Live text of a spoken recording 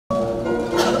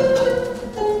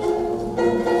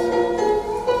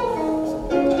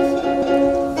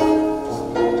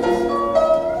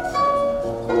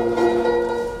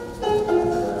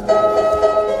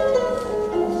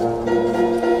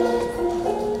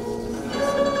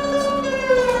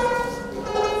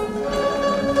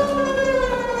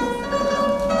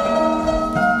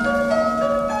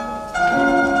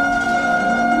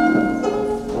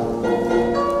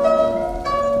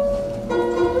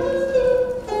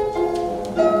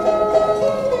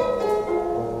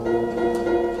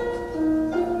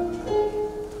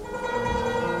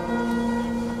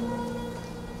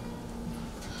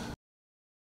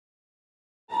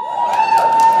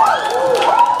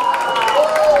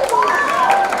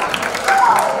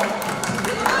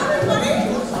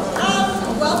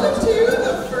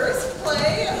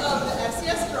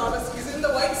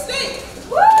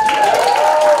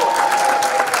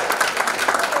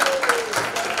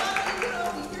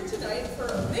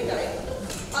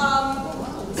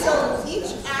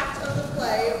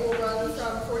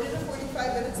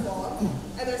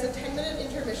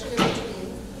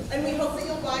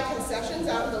sessions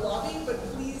out in the lobby, but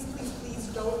please, please, please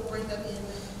don't bring them in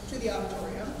to the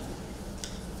auditorium.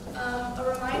 A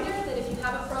reminder that if you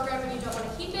have a program and you don't want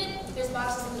to keep it, there's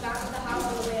boxes in the back of the house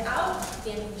on the way out at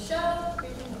the end of the show where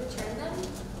you can return them.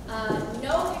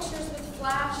 No pictures with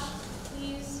flash,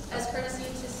 please, as courtesy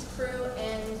to crew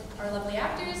and our lovely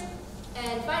actors.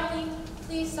 And finally,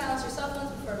 please silence your cell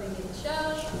phones before we begin the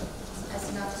show, as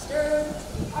to not disturb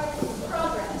the art in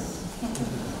progress.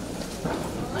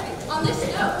 All right. On this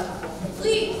note,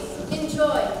 please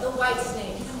enjoy the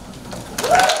Whitesnake.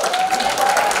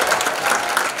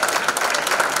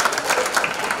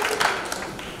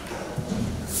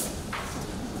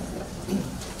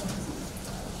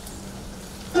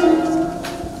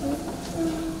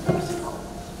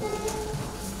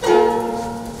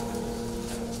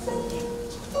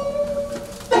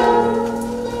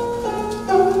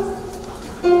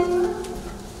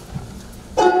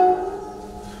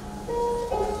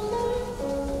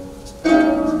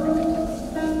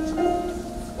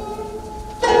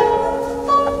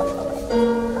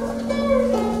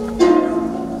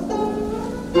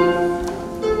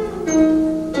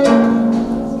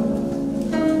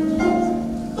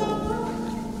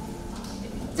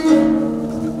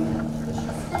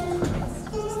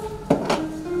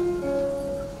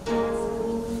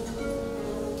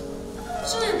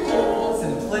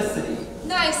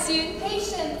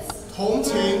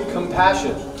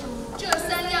 Compassion. 这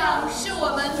三样是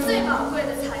我们最宝贵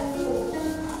的财富。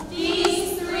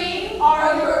These three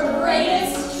are your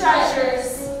greatest treasures.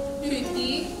 与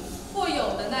敌或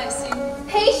友的耐心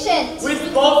Patience.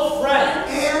 With both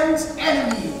friends and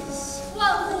enemies.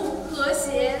 万物和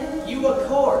谐 you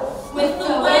accord. With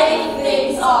the way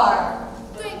things are.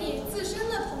 对你自身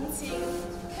的同情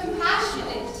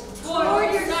Compassionate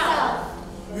toward yourself.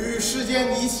 与世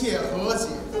间一切和解。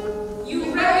 You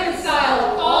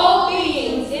reconcile all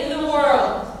beings in the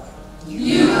world.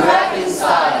 You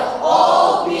reconcile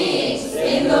all beings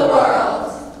in the world.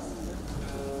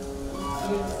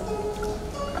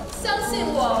 相信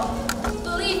我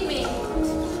Believe me.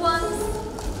 Once,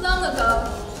 long ago,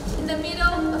 in the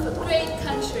middle of a great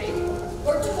country,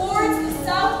 or towards the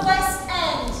southwest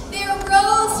end, there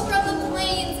rose from the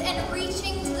plains and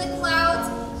reaching to the clouds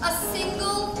a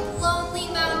single lonely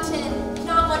mountain.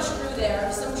 Not much grew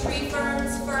there. Some tree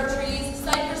ferns, fir trees,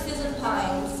 cypresses, and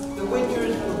pines. The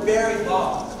winters were very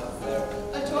long up there.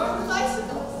 Adorned with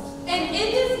icicles. And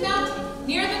in this mountain,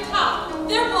 near the top,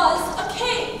 there was a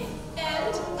cave.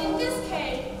 And in this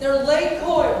cave, there lay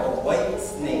coiled A white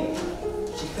snake.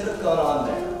 She could have gone on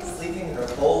there, sleeping her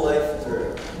whole life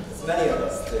through, as many of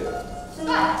us do.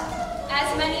 but,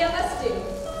 as many of us do,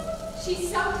 she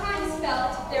sometimes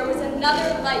felt there was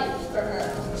another life for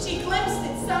her. She glimpsed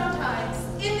it sometimes,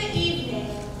 in the evening,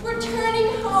 returning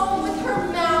home with her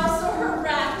mouse or her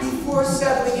rat, Before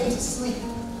settling into sleep,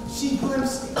 she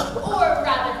glimpsed it. or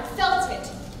rather felt it,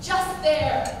 just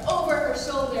there, over her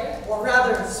shoulder. Or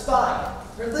rather, spy,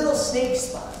 her little snake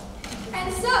spy.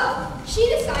 And so, she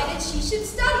decided she should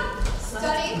study.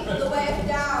 Study the way of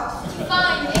Tao.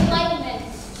 Find enlightenment.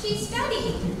 She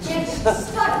studied, and she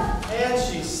studied, And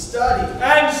she studied.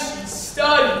 And she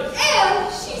studied. and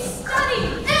she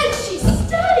studied, and she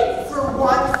studied. For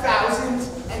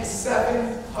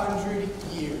 1,700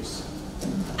 years.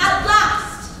 At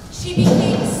last, she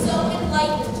became so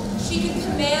enlightened she could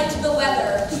command the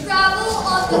weather, Travel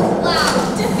on the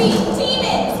clouds, defeat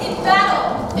demons in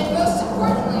battle, and most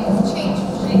importantly, change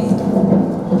shape.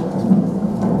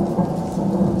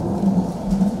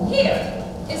 Here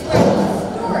is where the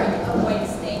story of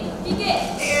Whitesnake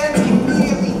begins. And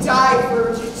immediately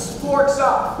diverges, forks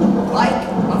off, like a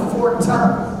forked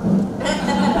tongue.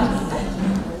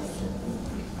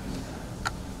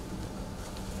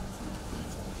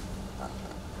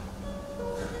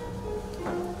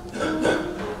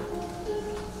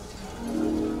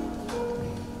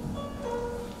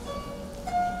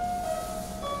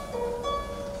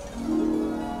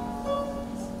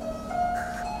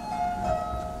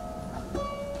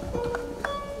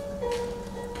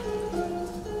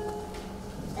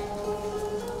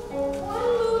 One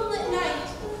moonlit night,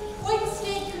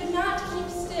 Whitesnake could not keep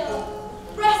still.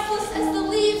 Restless as the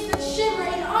leaves that shimmer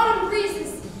in autumn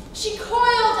breezes, she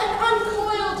coiled and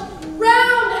uncoiled,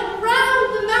 round and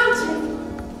round the mountain.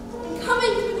 And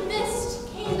coming through the mist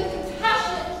came the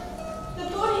compassionate, the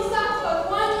Bodhisattva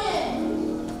Guan Yin.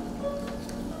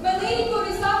 My lady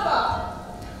Bodhisattva,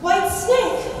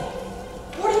 Whitesnake,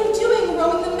 what are you doing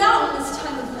rowing the mountain this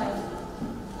time of night?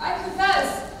 I confess,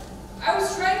 I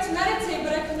was trying to meditate,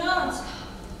 but I could not.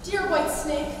 Dear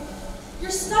Whitesnake, your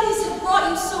studies have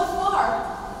brought you so far.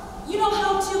 You know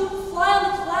how to fly on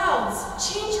the clouds,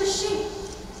 change your shape,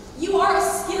 You are a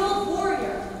skilled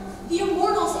warrior. The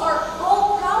immortals are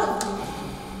all proud of you.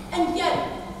 And yet,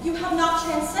 you have not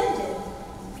transcended.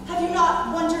 Have you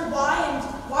not wondered why and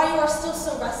why you are still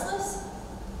so restless?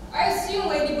 I assume,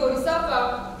 Lady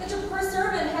Bodhisattva, that your poor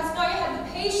servant has not yet had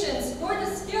the patience or the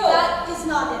skill. That is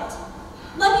not it.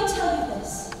 Let me tell you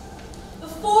this.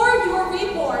 Before you were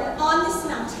reborn on this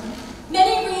mountain,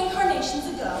 many reincarnations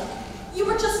ago, you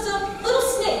were just a little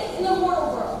snake in the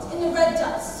mortal world, in the red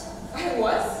dust. I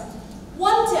was?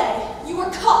 One day, you were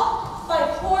caught by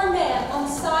a poor man on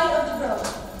the side of the road.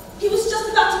 He was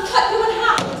just about to cut you in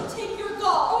half to take your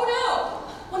gall. Oh no!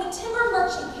 When a timber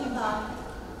merchant came by,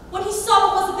 when he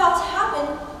saw what was about to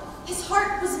happen, his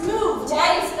heart was moved.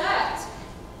 Why is that?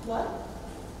 What?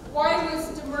 Why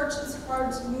was the merchant's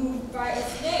heart moved by a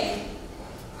snake?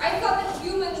 I thought that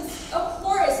humans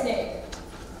abhor a snake.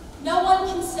 No one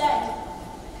can say.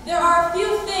 There are a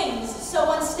few things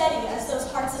so unsteady as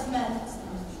those hearts of men.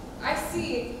 I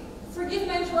see. Forgive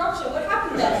my interruption. What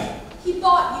happened then? He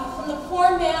bought you from the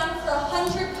poor man for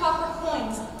 100 copper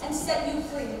coins and set you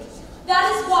free.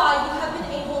 That is why you have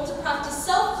been able to practice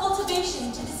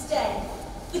self-cultivation to this day.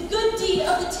 The good deed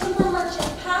of the timber merchant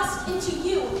passed into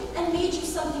you and made you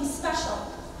something special.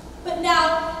 But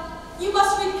now, you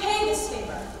must repay this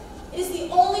favor. It is the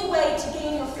only way to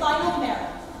gain your final merit.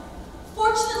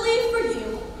 Fortunately for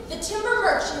you, the timber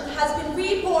merchant has been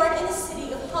reborn in the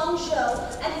city of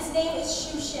Hangzhou, and his name is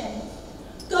Xu Xin.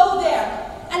 Go there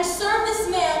and serve this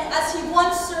man as he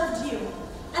once served you,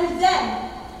 and then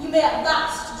you may at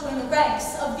last join the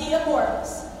ranks of the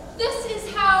immortals. This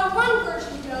is how one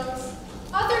version goes.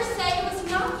 Others say it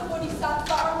was not the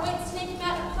Bodhisattva or white snake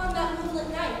met upon that moonlit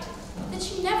night, that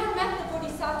she never met the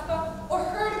Bodhisattva or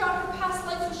heard about her past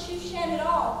life with Xu Shan at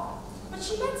all. But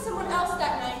she met someone else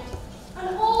that night,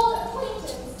 an old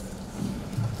acquaintance.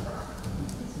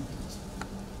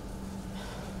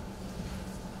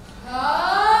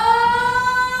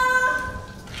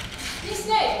 You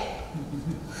snake!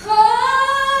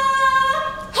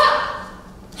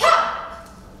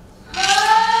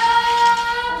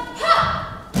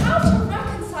 How to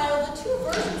reconcile the two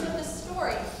versions of this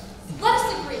story? Let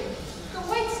us agree. The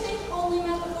white snake only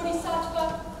met the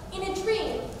Bodhisattva in a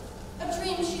dream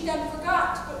she then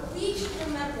forgot, but we should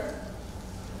remember.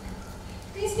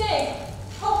 Green Snake,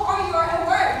 how are you at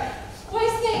work?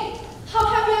 White snake, how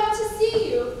happy to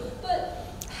see you, but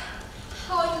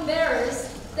How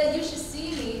embarrassed that you should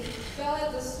see me fell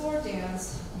at the sword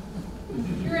dance.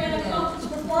 You're an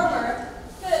accomplished performer,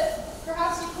 but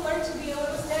perhaps you could learn to be a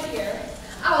little steadier.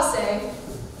 I'll say.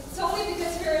 It's only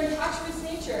because you're in touch with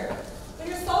nature. When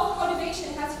your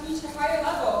self-cultivation has reached a higher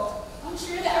level, I'm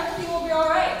sure that everything will be all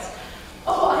right.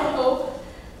 oh, I hope.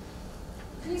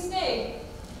 Green Snake,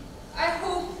 I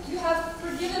hope you have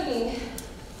forgiven me.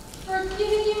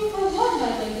 Forgiving you for what,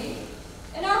 my lady?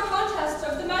 In our contest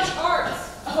of the magic arts.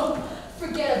 Oh,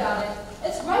 forget about it.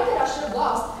 It's right that I should have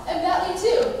lost, and badly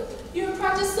too. You have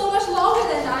practiced so much longer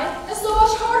than I, and so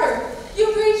much harder.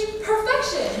 You've reached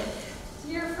perfection.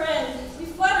 Dear friend, you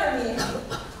flatter me.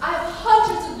 I have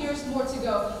hundreds of years more to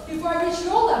go before I reach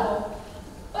your level.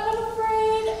 But I'm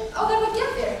afraid I'll never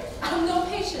get there. I have no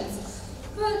patience.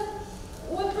 But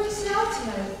what brings you out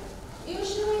tonight?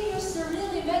 Usually you're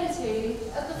serenely meditating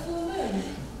at the full moon.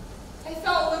 I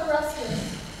felt a little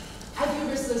restless. I do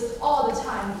restless all the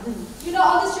time. You know,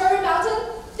 on this dreary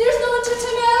mountain, there's no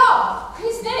entertainment at all.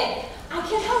 Green Snake, I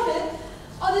can't help it.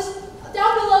 On this,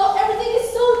 down below, everything is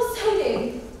so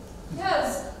exciting.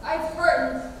 yes, I've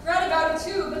heard and read about it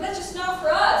too, but that's just not for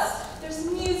us. There's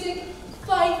music,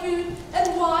 fine food,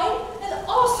 and wine, and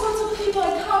all sorts of people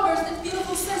and commerce and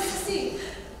beautiful sights to see.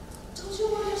 Don't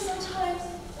you wonder sometimes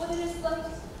what it is like?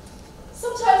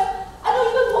 Sometimes I don't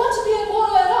even want to be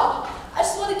immortal at all. I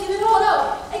just want to give it all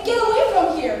up and get away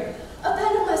from here.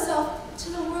 Abandon myself to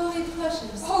the worldly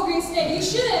pleasures. Oh, Green Snake, you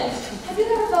shouldn't. Have you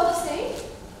never felt the same?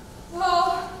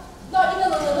 Well, Not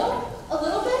even a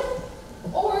little bit?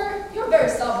 Or you're very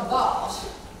self-involved.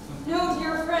 no,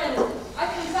 dear friend, I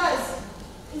confess,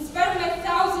 in spite of my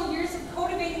 1,000 years of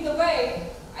cultivating the way,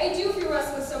 I do feel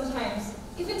restless sometimes.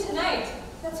 Even tonight,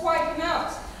 that's why I come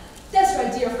out. That's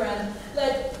right, dear friend.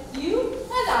 Let you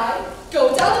and I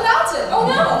go down the mountain. Oh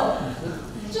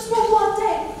no! Just for one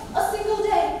day, a single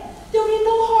day. There'll be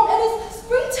no harm, and it's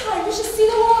springtime. You should see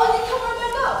the world and then come right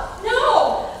back up.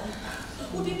 No!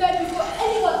 We'll be back before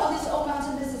anyone on this old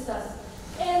mountain visits us.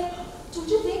 And don't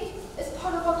you think it's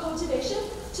part of our cultivation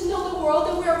to know the world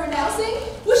that we're renouncing?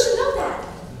 We should know that.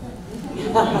 You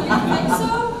think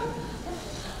so?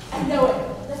 I know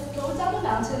it. Let's go down the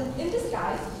mountain in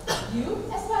disguise. You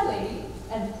as my lady,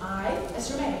 and I as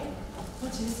your maid.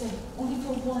 What do you say? Only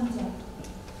for one day.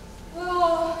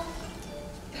 Well,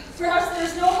 perhaps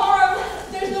there's no harm.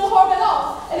 There's no harm at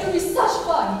all, and it would be such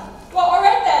fun. Well, all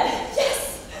right then.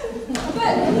 Yes.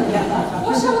 But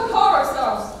what shall we call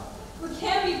ourselves? We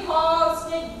can't be called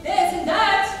Snake this and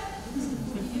that.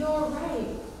 You're right.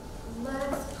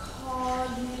 Let's call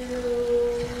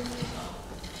you...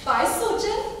 Bai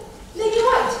Sojin? Lady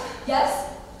White.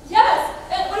 Yes? Yes.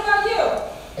 And what about you?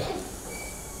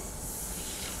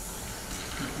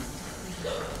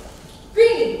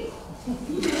 Greenie.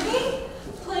 Greenie?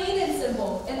 Plain and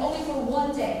simple, and only for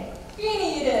one day.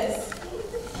 Greenie it is.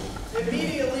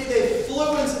 Immediately they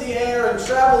flew into the air and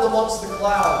traveled amongst the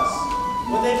clouds.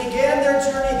 When they began their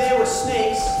journey, they were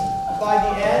snakes. By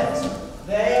the end,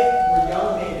 they were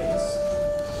young maidens.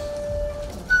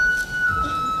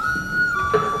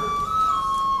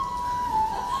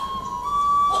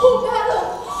 Oh, madam,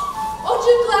 aren't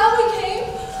you glad we came?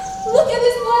 Look at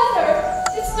this bladder.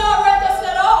 It's not red dust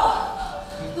at all.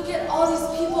 Look at all these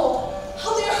people,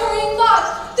 how they're hurrying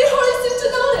back. They hardly seem to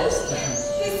notice.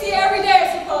 They see every day, I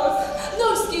suppose.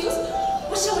 No excuse.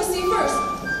 What shall we see first?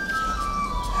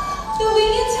 The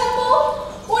Leaning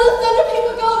Temple or the Thunder Peak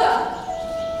Pagoda?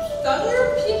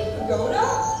 Thunder Peak Pagoda?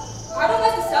 I don't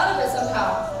like the sound of it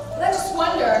somehow, but I just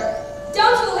wonder.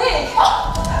 Down to the lake.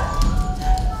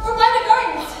 Or by the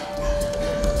gardens.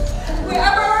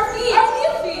 Wherever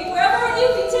our new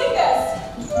feet take us.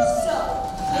 So,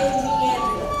 they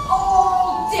meandered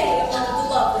all day among the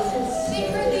lovelies.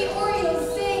 They heard the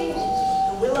Oreos sing.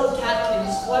 The willow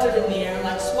catkins fluttered in the air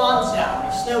like swans down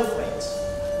or snowflakes.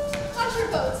 Hunter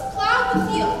boats plowed the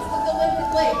fields with the limpid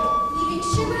lake, leaving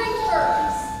shimmering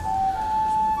firs.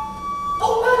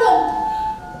 Oh,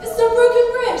 madam! It's the broken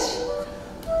bridge!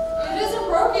 It isn't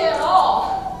broken at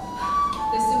all.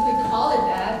 They simply call it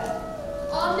that.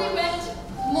 On they went.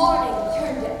 Morning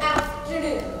turned to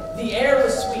afternoon. The air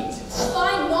was sweet.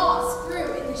 Fine moss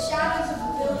grew in the shadows of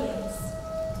the buildings.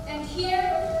 And here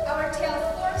our tale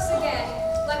forks again,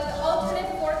 like the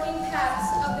alternate forking paths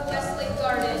of the Westlake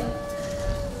Garden.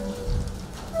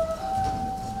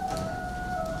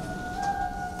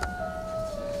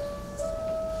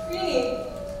 Greenie,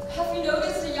 have you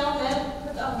noticed a young man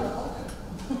with a umbrella?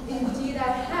 Indeed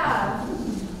I have.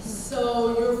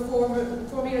 So you're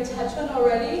forming attachment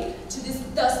already to this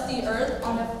dusty earth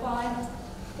on a fine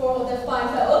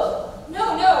fellow?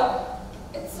 No.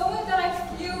 It's someone that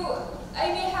I feel I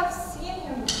may have seen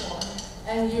him before.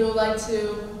 And you would like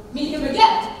to meet him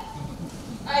again?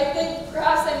 I think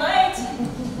perhaps I might.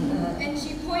 And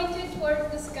she pointed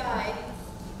towards the sky.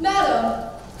 Madam,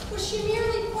 Was she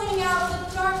merely pointing out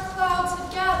that dark clouds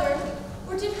had gathered,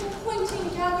 or did her pointing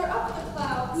gather up the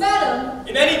clouds? madam,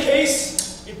 In any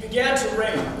case, it began to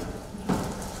rain.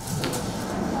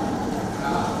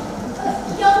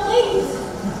 Young ladies,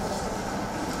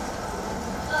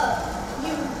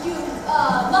 you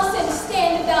mustn't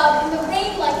stand about in the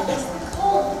rain like this. The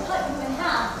cold will cut you in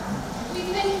half. we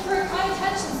thank you for your kind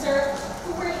attention, sir,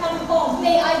 but we're heading home.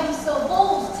 May I be so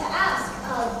bold to ask,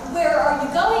 where are you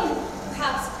going?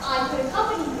 Perhaps I could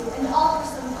accompany you and offer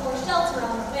some poor shelter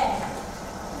on the way.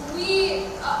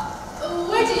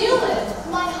 Where do you live?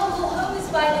 My humble home is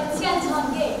by the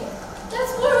Tiantan Gate.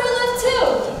 That's where we live too.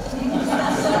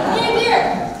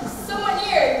 Near, somewhat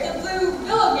near the Blue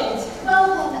Willow Gate. Well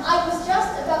then, I was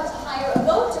just about to hire a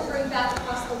boat to hurry back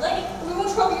across the lake. We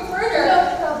won't trouble you further.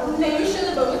 No trouble. May we share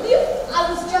the boat with you?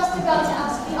 I was just about to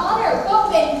ask the honor.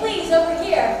 Boatman, please, over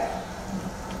here.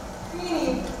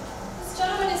 Greenie, this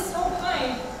gentleman is so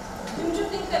kind. Don't you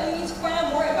think that we need to find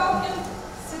out more about him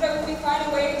so that we find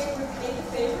a way to repay the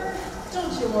favor?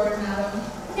 Don't you worry, madam.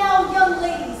 Now, young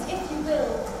ladies, if you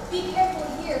will, be careful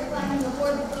here climbing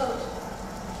aboard the boat.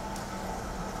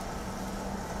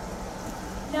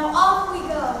 Now off we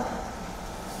go.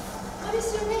 What is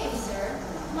your name, sir?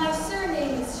 My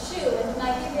surname is Shu, and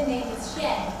my given name is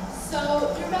Shen.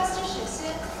 So, you're Master Shu.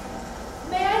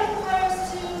 May I inquire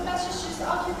as to Master Shu's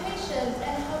occupation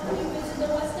and how can you visit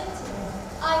the West End today?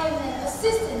 I am an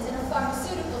assistant in a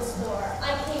pharmaceutical store.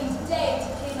 I came today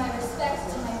to pay my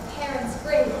respects to my parents'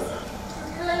 graves. Your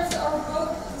parents are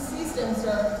both deceased, then,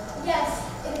 sir. Yes,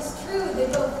 it is true they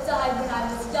both died when I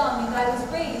was young, and I was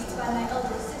raised by my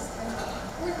elder sister.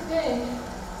 Poor thing.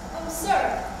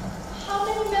 Sir, how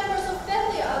many members of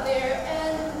family are there,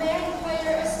 and may I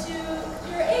inquire as to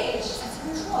your age? As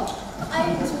usual, I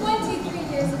am 23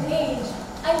 years of age.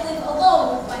 I live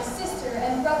alone with my sister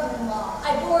and brother-in-law.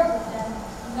 I board with them.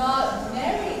 Not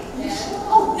married, then.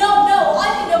 Oh, no,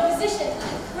 I'm in no position.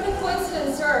 What a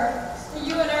coincidence, sir. For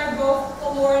you and I are both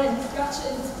forlorn and wretched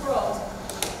in this world.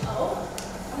 Oh?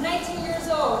 I'm 19 years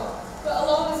old, but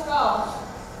alone as well.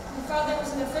 My father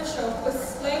was an official who was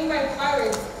slain by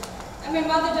pirates, And my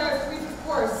mother died of grief, of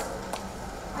course.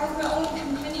 I have my only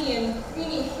companion,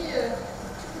 Greenie, here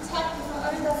to protect me from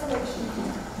utter desolation.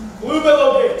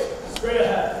 Bluebellow Gate, straight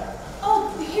ahead.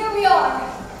 Oh, here we are.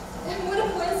 And what a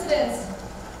coincidence.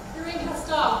 The rain has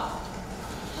stopped.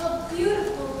 How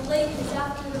beautiful the lake is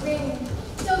after the rain.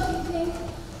 Don't you think?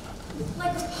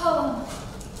 Like a poem.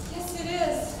 Yes, it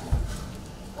is.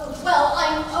 Oh, well,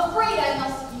 I'm afraid I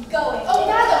must be going. Oh,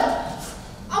 madam!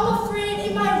 I'm afraid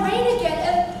it might rain again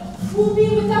and we'll be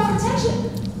without protection.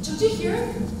 Don't you hear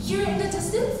it? Hear it in the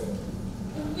distance?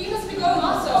 We must be going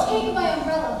also. Take my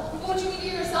umbrella. Won't you read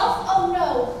it yourself? Oh,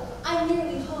 no. I'm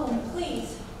nearly home,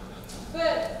 please.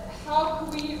 But how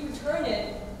could we return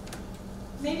it?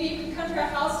 Maybe you could come to our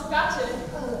house to fetch it.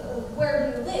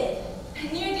 Where do you live?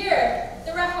 Near dear,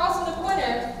 the red house in the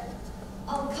corner.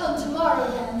 I'll come tomorrow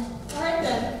then. All right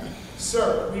then.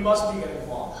 Sir, we must be getting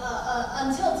along.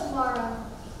 Until tomorrow.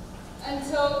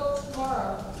 Until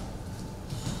tomorrow.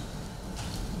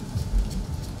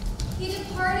 He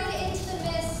departed into the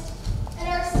mist, and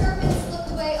our servants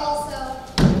looked away also.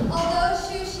 Although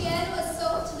Xu Xian was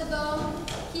soaked to the bone,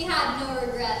 he had no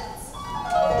regrets.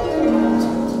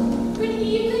 Good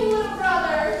evening, little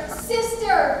brother.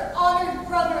 Sister, honored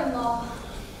brother-in-law.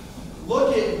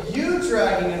 Look at you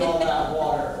dragging in all that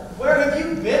water. Where have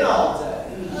you been all day?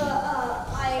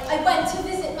 I went to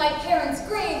visit my parents'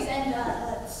 graves and,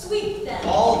 sweep them.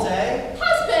 All day?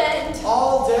 Husband!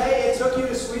 All day it took you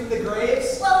to sweep the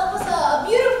graves? Well, it was a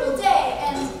beautiful day,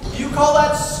 and... You call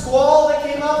that squall that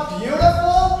came up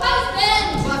beautiful?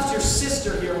 Husband! You left your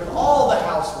sister here with all the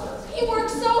housework. He worked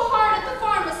so hard at the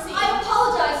pharmacy. I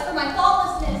apologize for my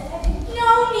thoughtlessness.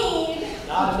 No need.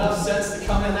 Not enough sense to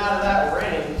come in out of that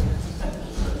rain.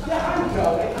 Yeah, I'm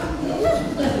going.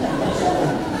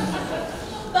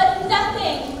 But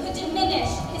nothing could diminish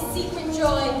his secret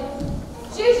joy.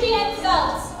 Xu Xian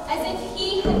felt as if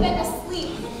he had been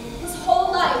asleep his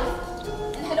whole life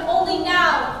and had only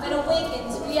now been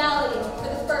awakened to reality for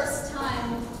the first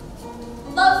time.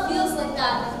 Love feels like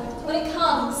that when it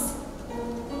comes.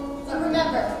 But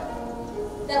remember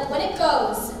that when it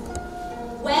goes,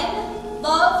 when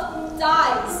love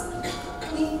dies,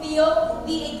 we feel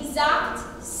the exact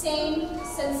same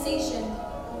sensation.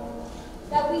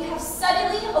 That we have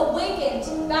suddenly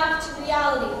awakened back to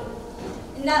reality,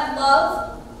 and that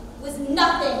love was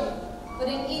nothing but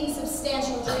an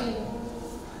insubstantial dream.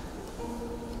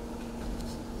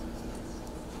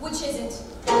 Which isn't.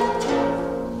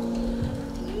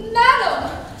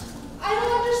 Madam, I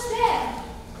don't understand.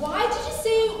 Why did you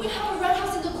say we have a red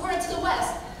house in the corner to the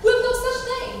west? We have no such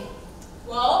thing.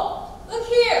 Well, look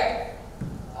here.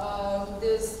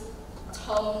 This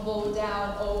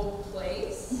tumble-down old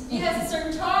place. It has a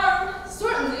certain charm.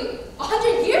 Certainly.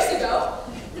 100 years ago,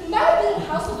 it might have been the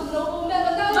house of a nobleman,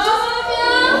 but now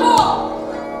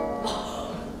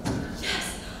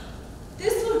yes,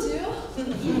 this will do.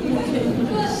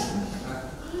 But,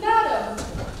 madam,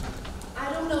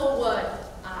 I don't know what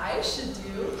I should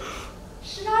do.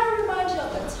 Should I remind you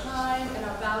of the time and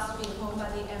our vows to be home by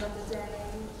the end of the day?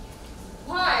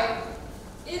 Why?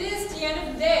 It is the end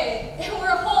of the day, and we're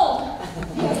home.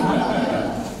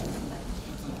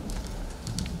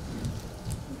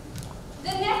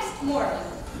 The next morning,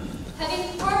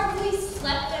 having hardly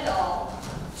slept at all,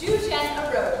 Xu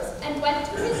Xian arose and went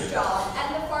to his job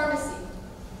at the pharmacy.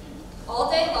 All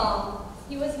day long,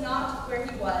 he was not where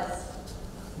he was.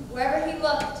 Wherever he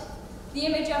looked, the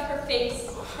image of her face,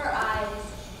 her eyes,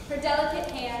 her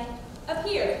delicate hand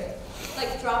appeared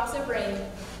like drops of rain,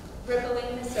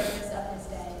 rippling the surface of his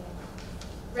day.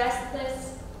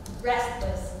 Restless,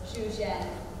 restless Xu Xian.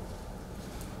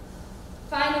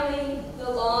 Finally, the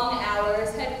long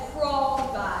hours had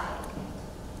crawled by.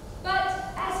 But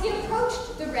as he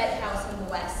approached the red house in the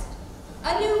west,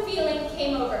 a new feeling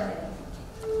came over him.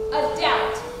 A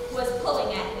doubt was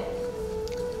pulling at him.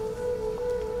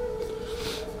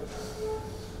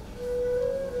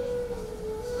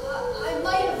 I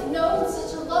might have known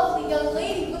such a lovely young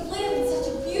lady would live in such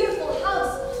a beautiful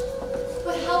house.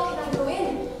 But how can I go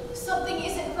in? If something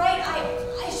isn't right,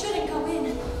 I shouldn't go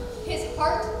in. His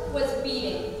heart was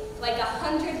beating like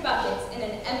 100 buckets in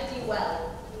an empty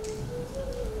well.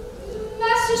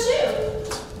 Master Xu,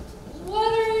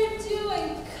 what are you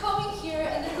doing coming here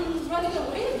and then running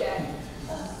away again?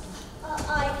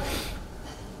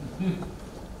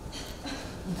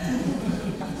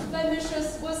 My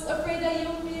mistress was afraid that you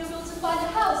wouldn't be able to find the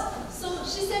house, so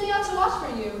she sent me out to watch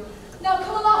for you. Now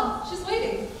come along, she's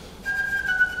waiting.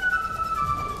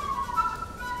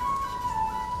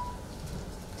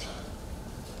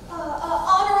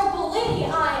 Honorable lady,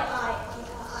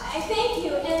 I thank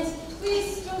you, and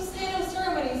Please don't say no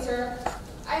ceremony, sir.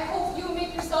 I hope you will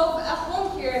make yourself at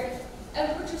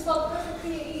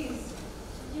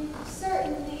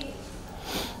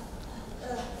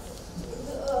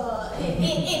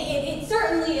It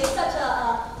certainly is such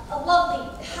a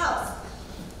lovely house.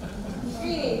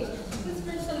 Greenie, let's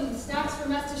bring some snacks for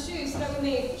Master Shu so that we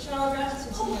may show our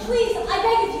gratitude to Oh, him. please, I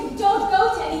beg of you, don't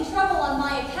go to any trouble on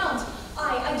my account.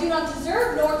 I do not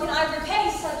deserve, nor can I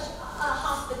repay such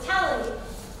hospitality.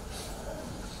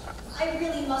 I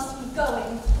really must be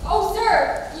going. Oh,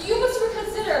 sir, you must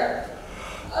reconsider.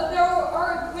 There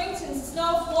our acquaintance is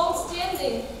now of long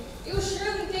standing. It was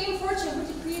surely Dame Fortune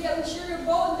who decreed that we share your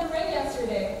boat in the rain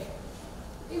yesterday.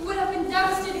 It would have been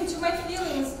devastating to my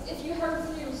feelings if you had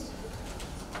refused.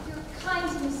 Your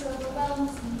kindness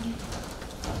overwhelms me.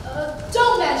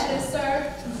 Don't mention it,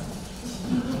 sir.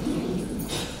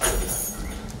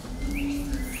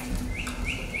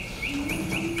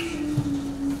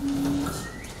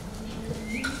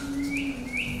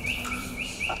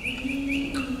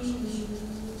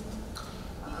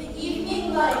 The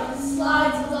evening light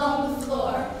slides along the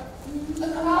floor.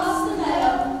 Across the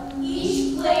meadow,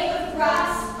 each blade of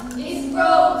grass is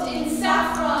robed in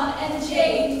saffron and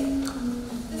jade.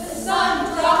 The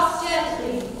sun drops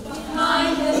gently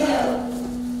behind the hill,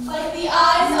 like the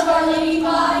eyes of Our Lady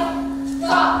Mai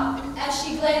drop as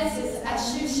she glances at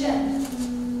Shu Shen.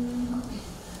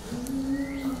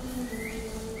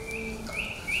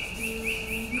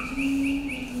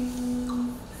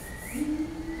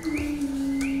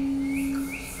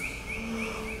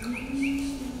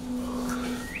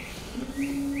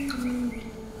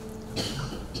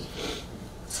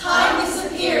 Time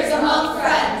disappears among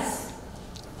friends.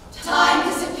 Time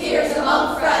disappears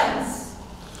among friends.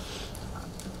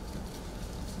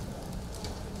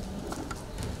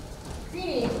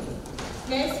 Greenie,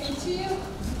 may I speak to you?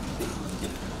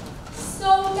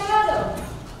 So, madam,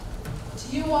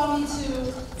 do you want me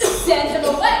to send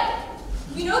him away?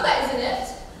 You know that, isn't it?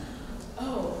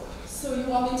 Oh, so you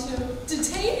want me to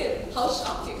detain him? How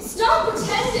shocking. Stop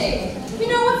pretending. You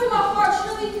know what's in my heart.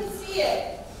 Surely you can see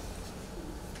it.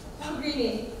 Oh,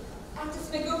 Greenie, act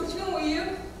as my go-between, will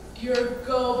you? Your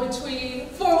go-between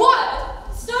for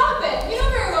what? Stop it. You know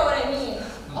very well what I mean.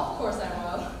 Of course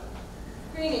I will.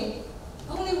 Greenie,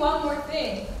 only one more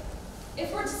thing.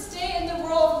 If we're to stay in the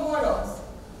world of mortals,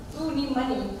 we will need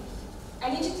money. I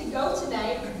need you to go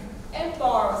tonight and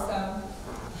borrow some.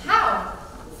 How?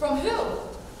 From who?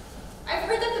 I've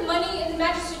heard that the money in the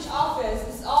magistrate's office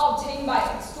is all obtained by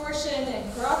extortion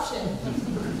and corruption.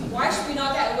 Why should we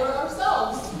not get alert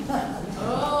ourselves?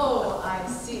 Oh, I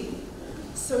see.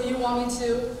 So you want me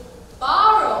to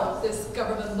borrow this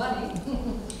government money?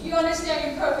 You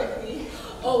understand me perfectly.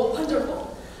 Oh,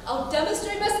 wonderful. I'll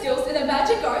demonstrate my skills in the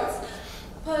magic arts.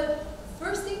 But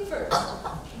first thing first,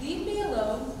 leave me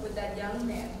alone with that young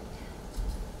man.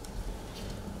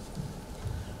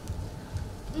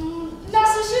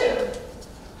 Master Shu,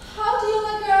 how do you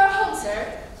like our home,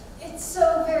 sir? It's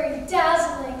so very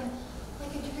dazzling,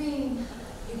 like a dream.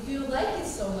 If you like it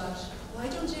so much, why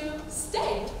don't you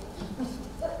stay?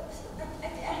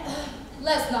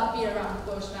 Let's not beat around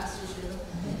the bush, Master Shu.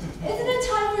 Isn't it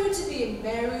time for you to be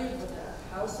married with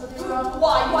a house of your own?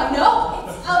 Why no?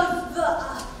 It's out of the,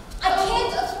 I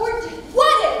can't afford to.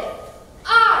 What if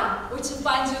I were to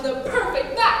find you the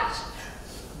perfect match?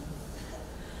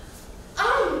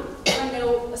 I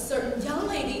know a certain young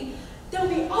lady that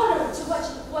would be honored to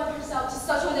wed herself to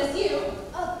such one as you.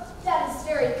 That is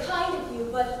very kind of you,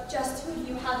 but just who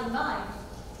do you have in mind?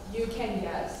 You can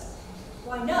guess.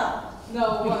 Why no?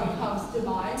 No one comes to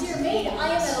mind. Dear maid, I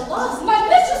am at a loss. My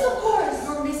mistress, of course.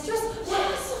 Your mistress?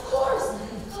 Yes, of course.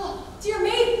 Oh, dear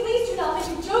maid, please do not make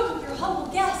a joke of your humble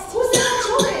guest. Who's that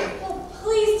joking? Oh,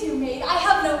 please, dear maid, I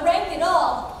have no rank at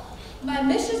all. My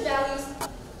mistress values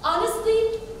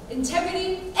honesty,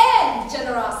 integrity, and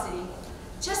generosity,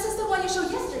 just as the one you showed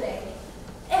yesterday.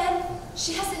 And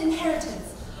she has an inheritance.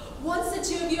 Once the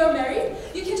two of you are married,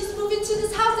 you can just move into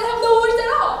this house and have no worries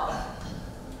at all.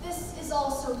 This is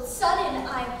all so sudden,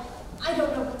 I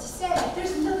don't know what to say.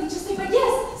 There's nothing to say but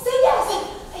yes. Say yes.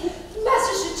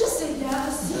 Master should just say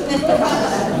yes.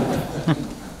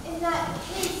 In that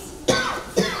case,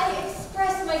 I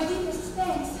express my deepest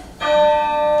thanks.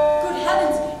 Good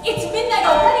heavens, it's midnight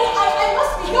already. I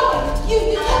must be going.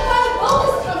 You can't find a boat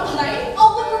this time of night.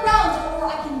 I'll look around, or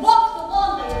I can walk the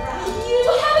long way around. You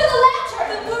haven't a lantern.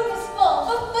 The moon is full.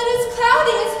 But it's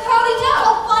cloudy. It's cloudy now.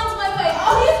 I'll find my way.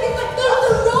 How do you think like the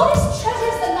road is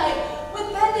treacherous at night with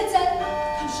bandits and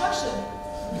construction?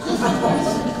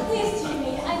 Please, dear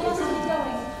maid, I must be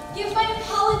going. Give my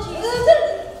apologies.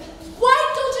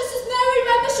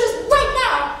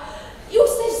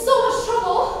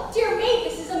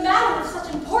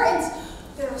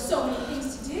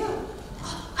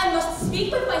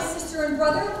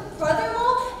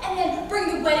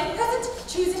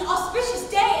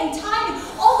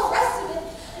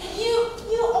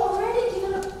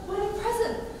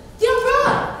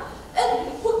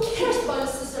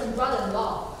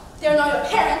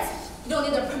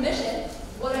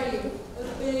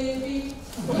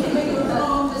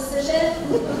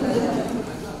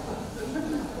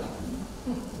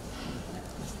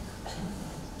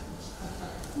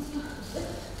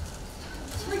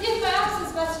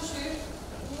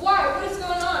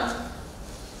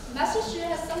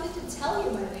 have something to tell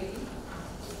you, my lady.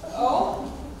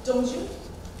 Oh, don't you?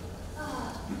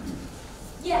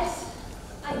 Yes,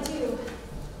 I do.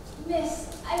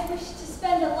 Miss, I wish to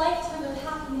spend a lifetime of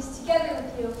happiness together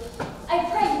with you. I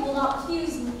pray you will not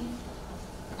refuse me.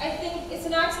 I think it's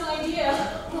an excellent idea.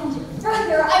 And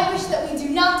further, I wish that we do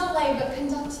not delay but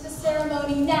conduct the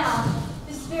ceremony now,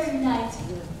 this very night.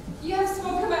 You have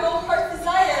spoken my own heart's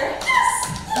desire.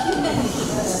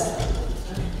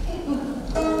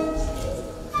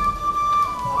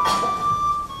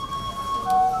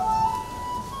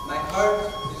 My heart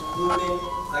is blooming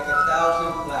like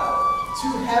 1,000 flowers. To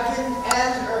heaven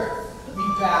and earth we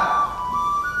bow.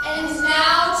 And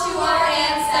now to our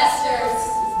ancestors,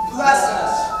 Bless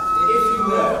us, if you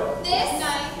will. this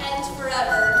night and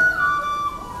forever.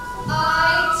 I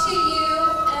to you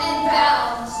and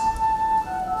bound.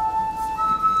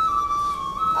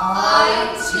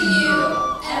 I to you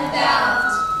and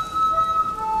bound.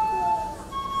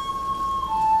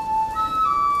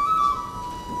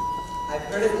 I've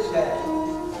heard it said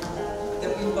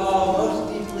that we fall most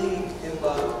deeply in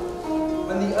love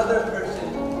when the other person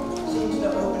seems to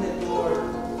open a door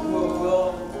to a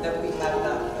world that we have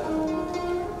not known.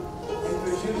 And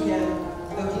for Xuxian,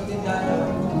 though he did not know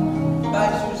it, Bai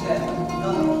Suzhen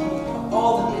held the key to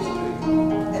all the mystery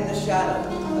and the shadows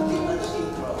of the unseen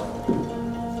world.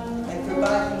 And for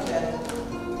Bai Suzhen,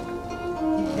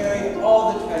 he carried all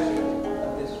the treasure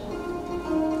of this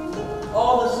world,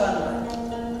 all the sunlight,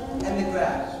 and the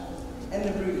grass, and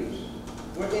the breeze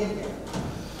were in him,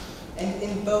 and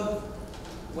in both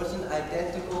was an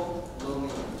identical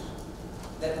loneliness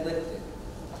that lifted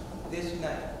this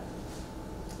night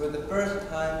for the first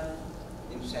time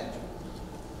in centuries.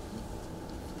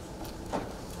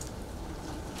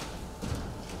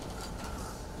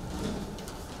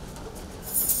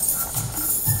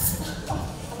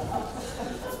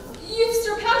 You've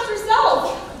surpassed yourself.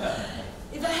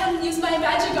 If I hadn't used my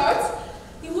magic arts,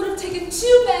 it would have taken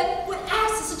 2 men with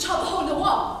axes to chop a hole in the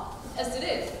wall. As it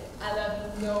is, I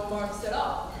left no marks at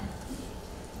all.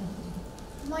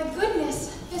 My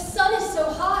goodness, the sun is so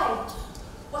high.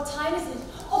 What time is it?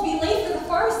 I'll be late for the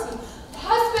pharmacy.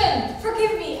 Husband!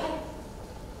 Forgive me,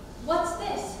 what's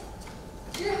this?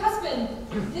 Your husband.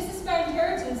 This is my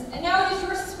inheritance, and now it is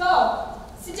yours as well.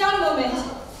 Sit down a moment.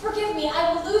 Forgive me,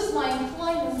 I will lose my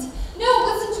employment. No,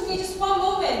 listen to me just one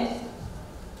moment.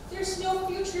 There's no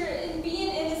future in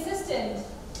being an assistant.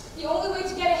 The only way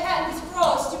to get ahead in this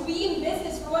world is to be in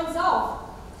business for oneself.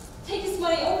 Take this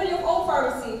money, open your own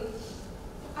pharmacy.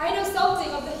 I know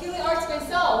something of the healing arts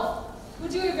myself.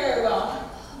 Would do it very well.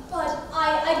 But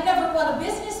I've never run a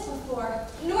business before.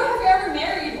 Nor have you ever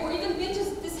married or even been to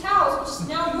this house, which is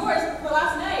now yours for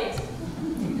last night.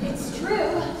 It's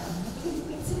true.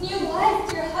 It's a new life,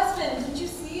 dear husband. Don't you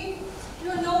see? You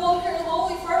are no longer a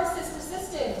lonely pharmacist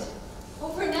assistant.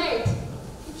 Overnight,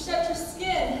 you've shed your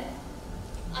skin.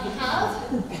 I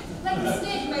have? Like a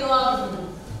snake, my love.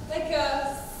 Like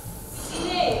a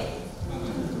snake.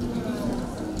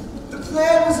 The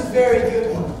plan was a very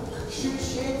good one.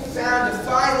 Xuxian found a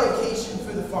fine location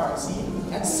for the pharmacy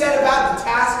and set about the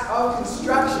task of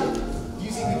construction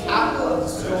using the capital of the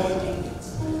stolen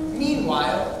agents.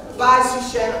 Meanwhile, Bai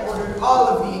Suzhen ordered all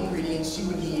of the ingredients she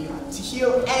would need to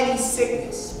heal any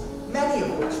sickness, many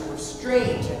of which were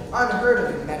strange and unheard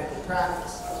of in medical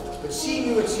practice. But she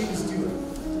knew what she was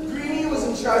doing. Greenie was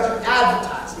in charge of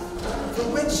advertising, for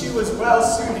which she was well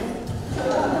suited.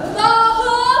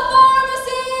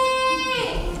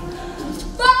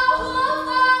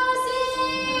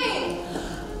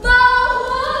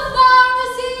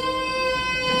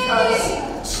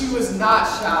 Because she was not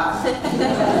shy.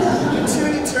 The two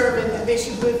determined that they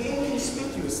should live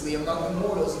inconspicuously among the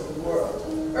mortals of the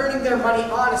world, earning their money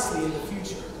honestly in the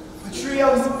future. The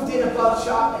trio moved in above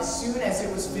shop as soon as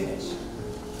it was finished.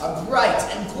 A bright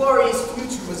and glorious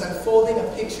future was unfolding, a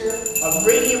picture of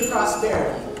radiant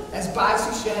prosperity as Bai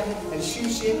Suzhen and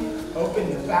Xuxian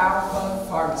opened the Bao Feng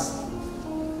Pharmacy.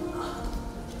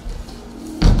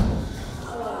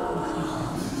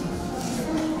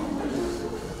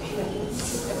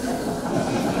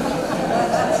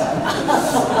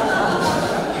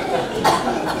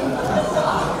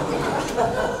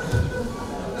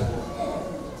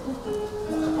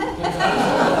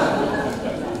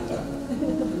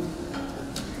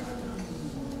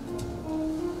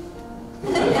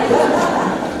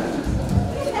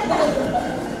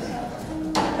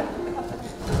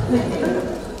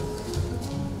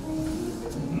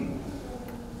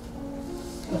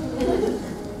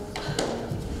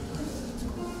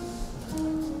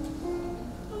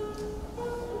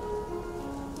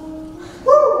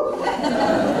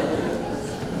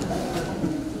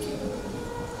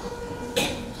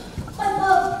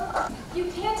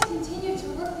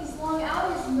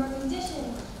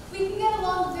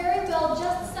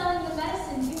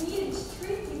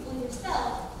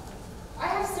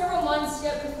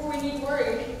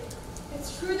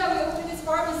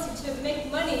 to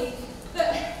make money,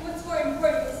 but what's more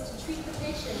important is to treat the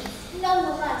patients.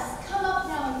 Nonetheless, come up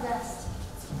now and rest.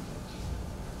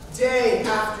 Day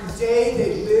after day,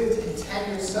 they lived in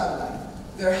tender sunlight.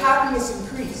 Their happiness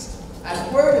increased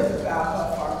as word of the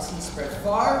Valhalla pharmacy spread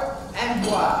far and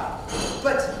wide,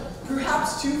 but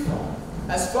perhaps too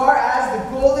far as the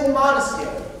Golden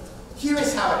Monastery. Here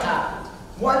is how it happened.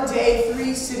 One day,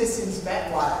 3 citizens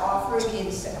met while offering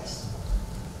incense.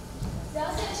 梁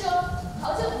先生，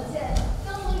好久不见，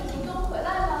刚从旅途中回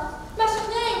来吗 ？Master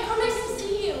Liang, how nice to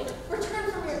see you.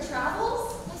 Returned from your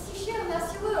travels? Master Shu,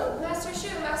 Master Wu, Master Shu,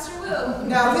 Master Wu.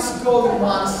 Now, this Golden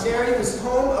Monastery was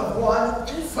home of one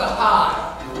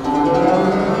Fahai.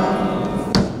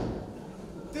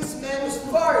 This man was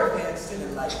far advanced in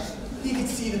enlightenment. He could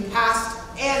see the past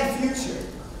and future,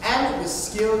 and was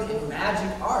skilled in magic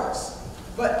arts.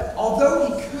 But although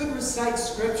he could recite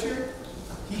scripture,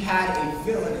 he had a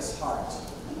villainous heart.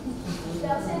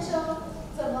 梁先生，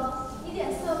怎么你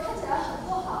脸色看起来很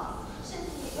不好？身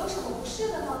体有什么不适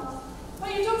的吗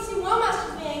Why you don't seem well,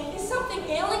 Master Liang? Is something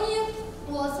ailing you?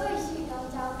 我所以是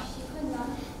刚加皮困难。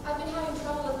 I've been having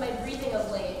trouble with my breathing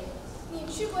of late. 你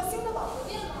去过新的保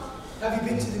健店吗？ Have you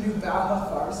been to the new Valhalla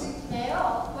pharmacy? 没有。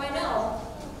 Why no?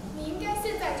 你应该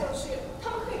现在就去，他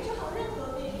们可以治好任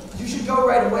何病。 You should go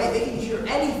right away. They can cure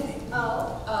anything.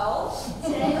 Oh?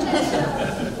 前一阵子，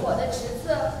我的侄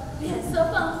子脸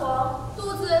色泛黄，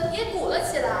肚子也鼓了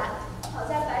起来。好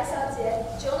在白小姐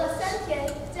灸了3天，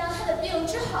将她的病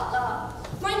治好了。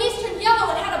My niece turned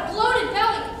yellow and had a bloated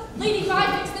belly. Lady Vi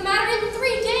fixed the matter in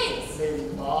 3 days.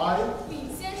 Lady Bai?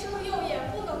 李先生右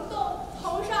眼不能动，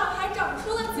头上还长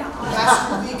出了角。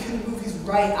 Master Li couldn't move his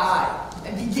right eye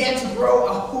and began to grow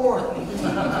a horn.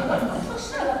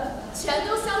 是的，全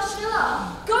都消失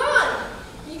了 ，gone。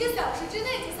1个小时之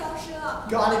内就消失了。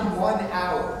 Gone in 1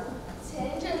 hour.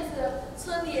 前一阵子，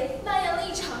村里蔓延了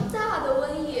一场大的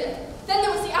瘟疫。Then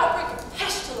there was the outbreak of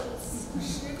pestilence.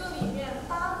 10个里面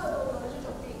8个都得了这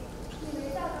种病。你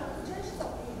没大可真是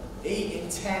走运。 8 in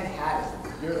 10 had it.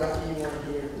 You're lucky you weren't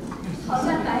here. 好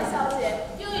在白小姐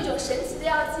用一种神奇的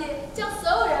药剂将所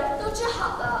有人都治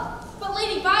好了。But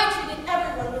Lady Bai treated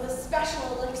everyone with a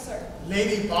special elixir.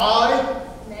 Lady Bai?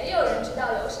 没有人知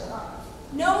道有什么。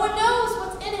No one knows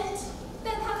what's in it.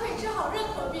 但它可以治好任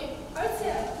何病，而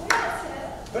且不要钱。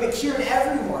 But it cured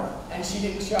everyone, and she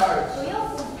didn't charge. 不要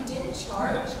付 didn't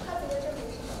charge. 她觉得这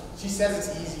没什么。 She says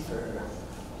it's easy for her.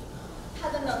 她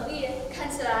的能力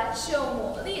看起来是有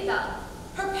魔力的。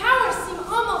Her powers seem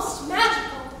almost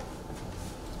magical.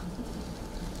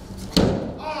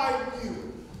 I knew.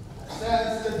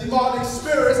 That's the demonic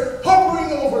spirits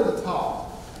hovering over the town.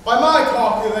 By my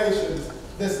calculations,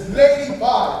 this Lady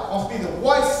Bai must be the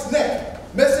white snake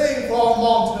missing from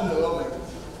Mountain Erming.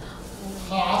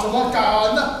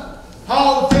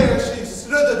 How dare she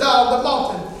slither down the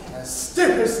mountain and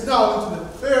stick her snout into the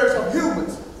affairs of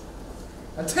humans,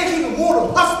 and taking a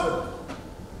mortal husband?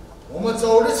 我们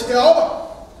走着瞧吧.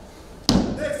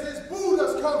 This is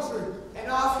Buddha's country.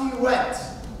 And off he went,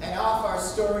 and off our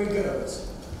story goes.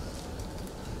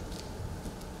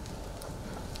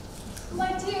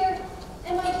 My dear,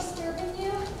 am I disturbing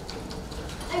you?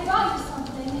 I brought you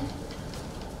something.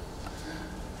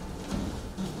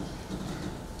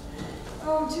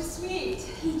 Oh, too sweet.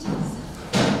 Peaches.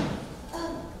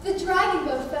 The Dragon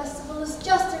Boat Festival is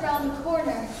just around the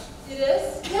corner. It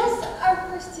is? Yes, our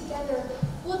first together.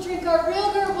 We'll drink our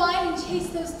Rilger wine and chase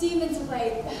those demons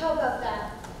away. How about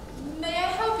that? May I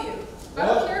help you?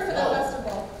 I'm here for the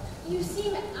festival. You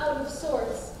seem out of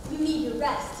sorts. You need your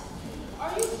rest.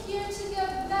 Are you here to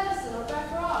get medicine or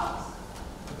back rocks?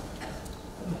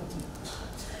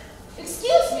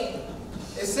 Excuse me.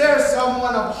 Is there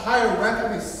someone of higher rank I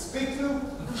may speak to?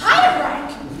 Higher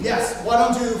rank? Yes, why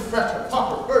don't you fetch a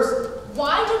proper person?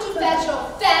 Why don't you fetch your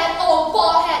fat old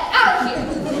bald head out of here?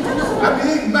 I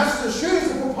believe Master Shu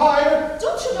is the proprietor.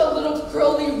 Don't you know little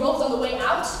girl Lee Rose on the way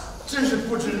out? 真是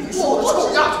不知你说的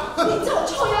臭丫头。你叫我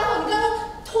臭丫头，你刚刚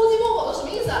偷鸡摸狗的什么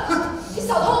意思啊？你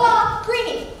小偷吗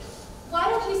 ？Greenie. Why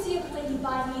don't you see if Lady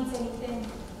Bai needs anything?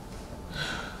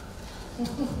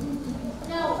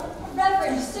 Now,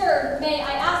 Reverend Sir, may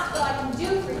I ask what I can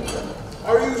do for you?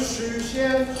 Are you Xu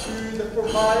Xian, Xu the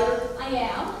proprietor? I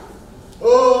am.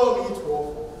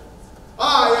 Oh,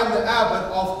 I am the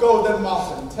abbot of Golden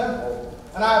Mountain Temple,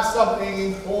 and I have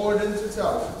something important to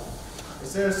tell you.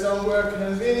 Is there somewhere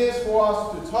convenient for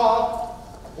us to talk,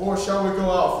 or shall we go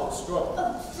out for a stroll?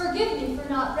 Forgive me for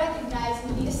not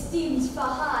recognizing the esteemed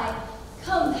Fahai.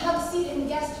 Come, have a seat in the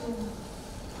guest room.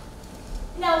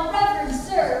 Now, Reverend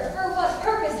Sir, for what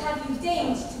purpose have you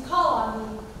deigned to call on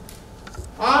me?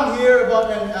 I'm here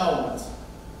about an ailment.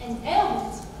 An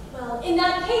ailment? Well, in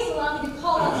that case, allow me to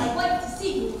call on my wife to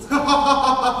see you.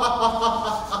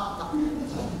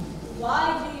 Why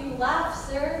do you laugh,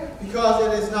 sir? Because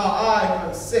it is not I who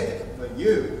am sick, but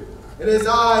you. It is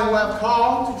I who have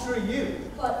come to treat you.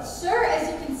 But, sir, as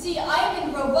you can see, I am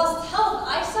in robust health.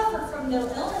 I suffer from no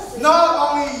illnesses.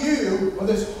 Not only you, but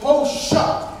this whole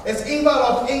shop is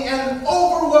enveloped in an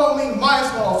overwhelming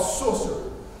miasma of sorcery.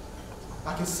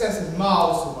 I can sense it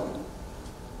miles away.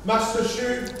 Master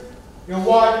Shu, your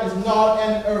wife is not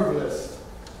an herbalist.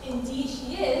 Indeed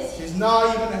she is. She's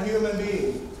not even a human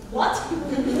being. What?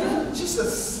 She's a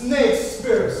snake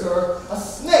spirit, sir. A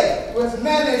snake who has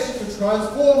managed to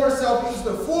transform herself into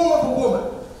the form of a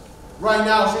woman. Right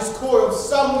now, she's coiled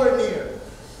somewhere near.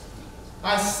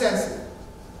 I sense it.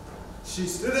 She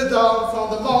slid down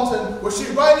from the mountain where she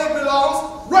rightly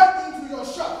belongs, right into your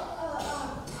shop.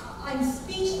 I'm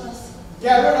speechless.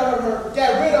 Get rid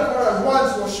of her at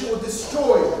once, or she will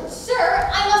destroy you. Sir,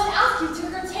 I must ask you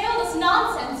to curtail this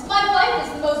nonsense. My wife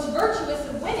is the most virtuous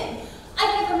of women.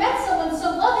 I've never met someone so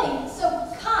loving, so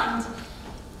kind.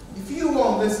 If you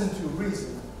won't listen to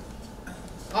reason,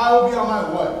 I will be on my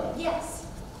way. Yes.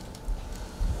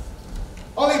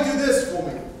 Only do this for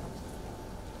me.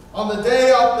 On the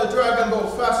day of the Dragon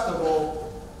Boat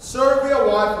Festival, serve your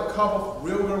wife a cup of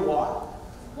real good wine.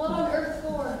 What on earth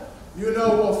for? You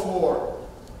know what for.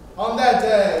 On that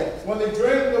day, when they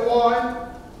drink the wine,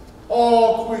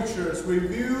 all creatures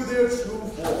reveal their true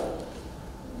form.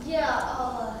 Yeah,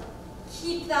 I'll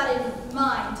keep that in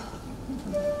mind.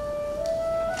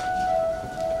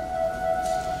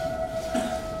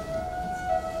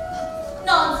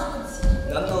 Nonsense.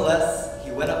 Nonetheless,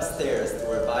 he went upstairs to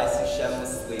where Bai Sushem was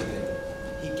sleeping.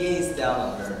 He gazed down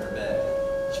on her in her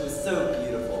bed. She was so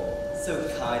beautiful, so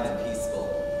kind and peaceful.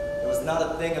 There was not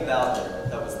a thing about her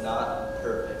that was not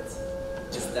perfect.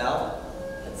 His doubt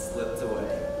had slipped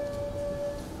away.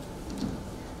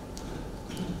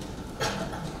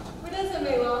 What is it,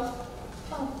 Mela?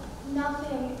 Oh,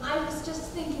 nothing. I was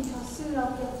just thinking how soon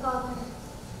I'll get father.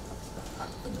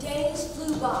 The days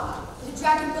flew by. The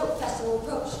Dragon Boat Festival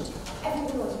approached.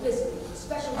 Everyone was busy with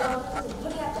special donuts and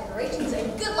putting out decorations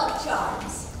and good luck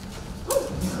charms.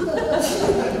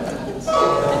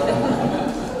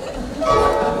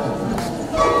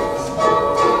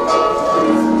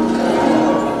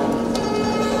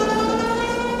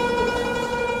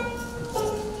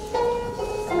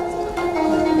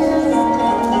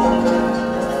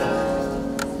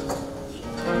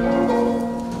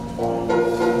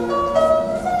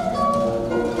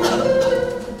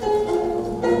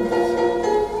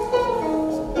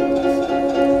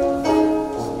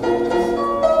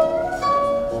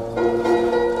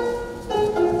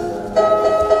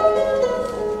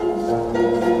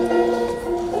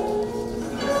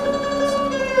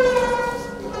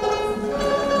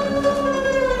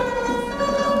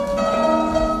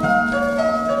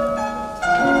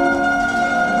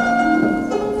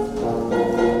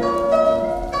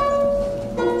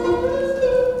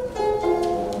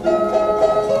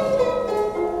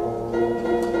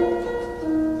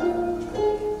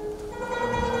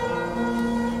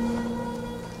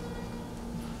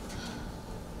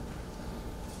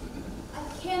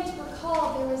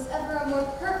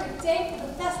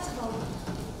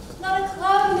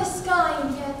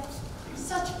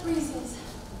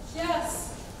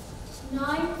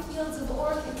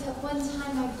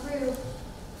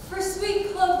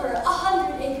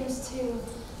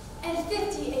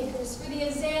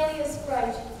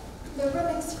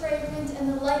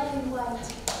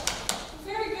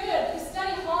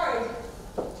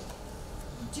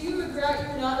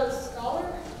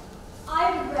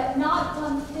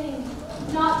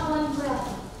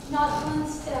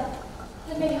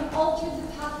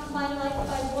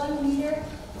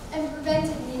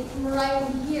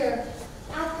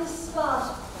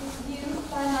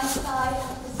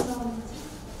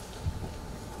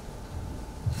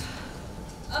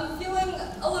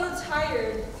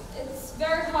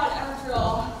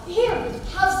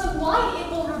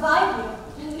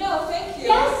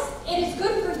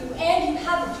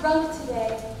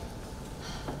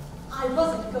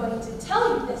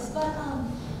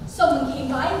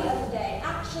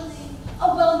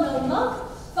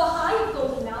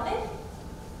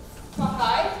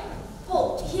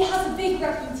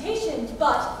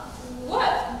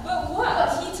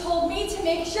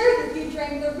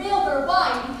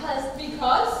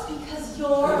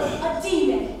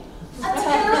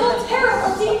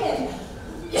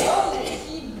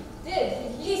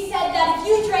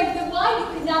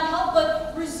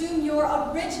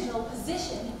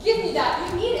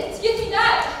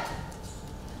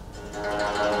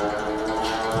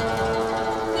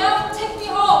 Now take me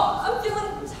home.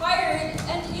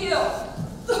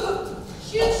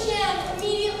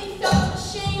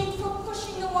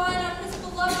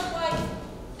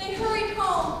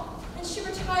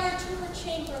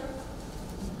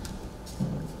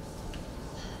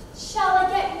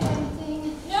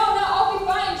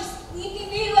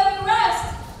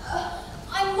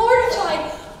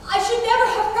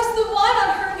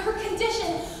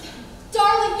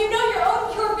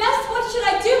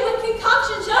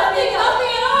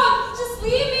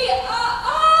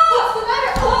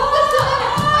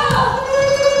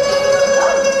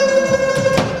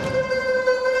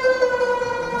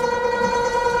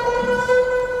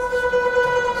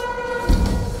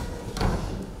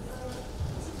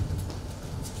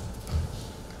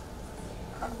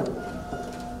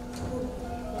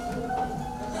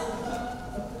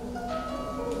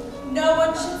 No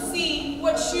one should see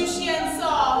what Xu Xian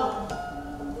saw.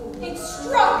 It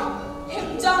struck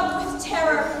him dumb with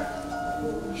terror.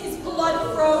 His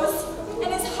blood froze,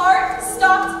 and his heart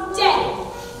stopped dead.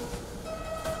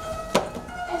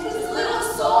 And his little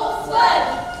soul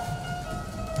fled.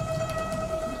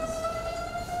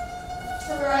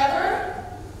 Forever?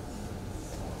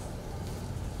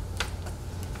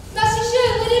 Master Xu,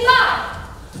 Lady Bai!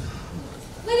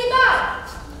 Lady Bai!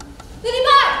 Lady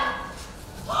Bai!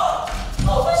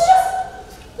 Oh, Vicious!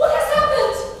 What has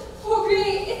happened? Oh,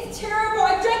 Greenie, it's terrible.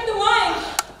 I drank the wine.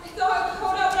 I thought I would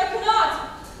hold out, but I could not.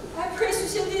 I pray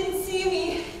Xu didn't see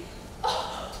me.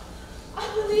 Oh, I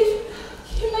believe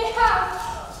you may have.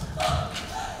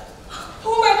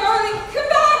 Oh, my darling, come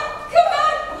back! Come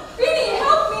back! Greenie,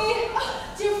 help me!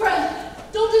 Dear friend,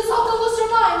 don't insult the loser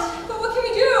mind. But what can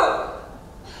we do?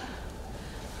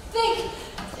 Think,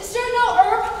 is there no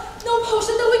herb, no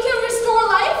potion that we can restore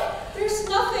life? There's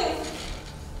nothing.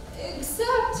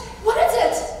 Except What is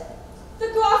it? the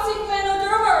glossy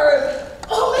Glenoderma herb.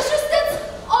 Oh, Mistress, that's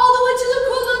all the way to the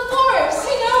Coolwood Forest.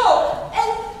 I know! And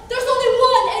there's only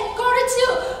one, and guarded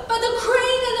too, by the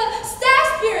crane and the stag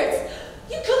spirits.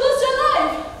 You could lose your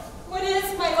life. What is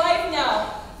my life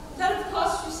now? That of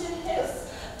course you should his.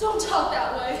 Don't talk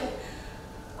that way.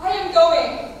 I am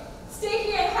going. Stay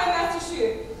here and hide Master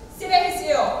Xu. Say that he's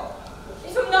ill.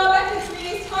 If I'm not back in 3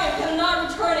 days' time, then I'm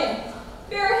not returning.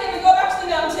 Bury him and go back to the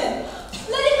mountain.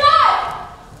 Let it back!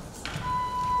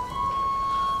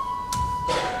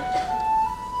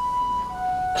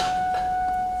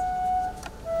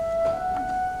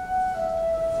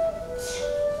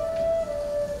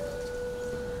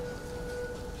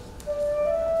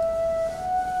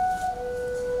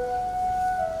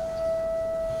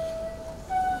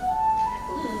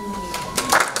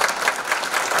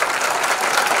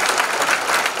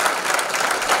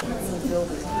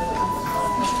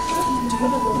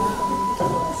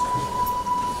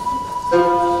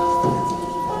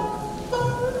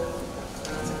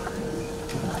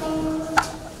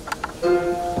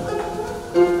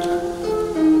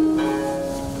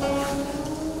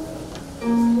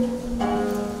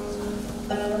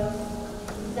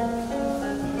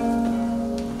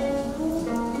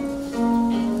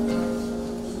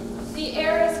 The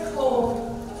air is cold,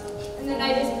 and the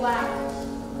night is black.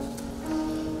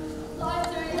 Lives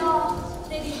are long,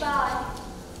 Lady Bai.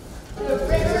 The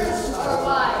rivers are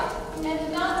wide, and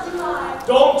the mountains high.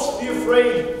 Don't be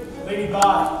afraid, Lady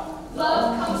Bai.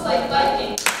 Love comes like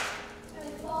lightning. And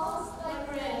it falls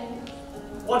like rain.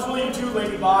 What will you do,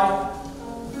 Lady Bai?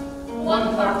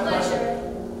 One part pleasure,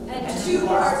 and 2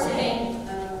 parts pain.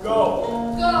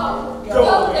 Go. Go,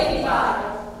 Go, Lady Bai.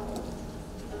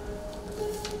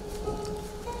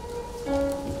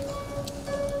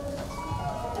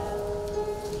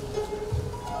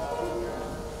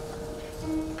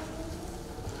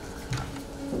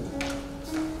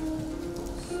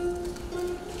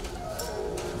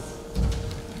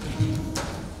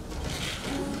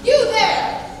 You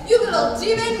there! You little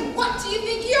demon! What do you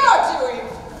think you're doing?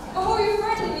 Oh, you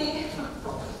frightened me.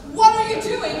 What are you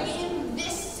doing in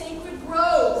this sacred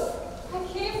grove? I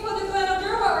came for the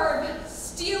Glenoderma herb.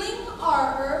 Stealing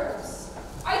our herbs?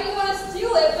 I didn't want to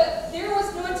steal it, but there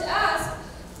was no one to ask.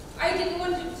 I didn't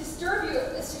want to disturb you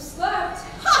as you slept.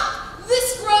 Ha!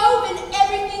 This grove and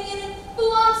everything in it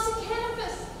belongs to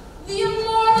Canopus, the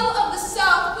immortal of the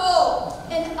South Pole,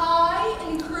 and I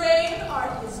and Crane are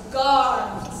his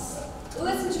guards.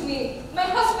 Listen to me. My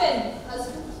husband.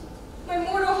 My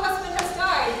mortal husband has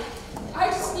died. I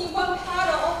just need one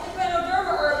paddle of the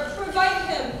Glenoderma herb to revive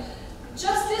him.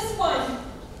 Just this one.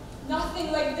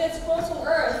 Nothing like this grows on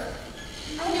earth.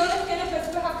 I know that Canopus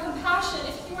would have compassion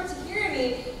if he were to hear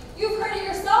me. You've heard it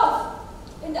yourself.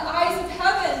 In the eyes of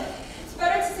heaven, it's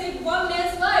better to save one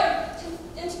man's life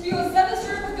than to build a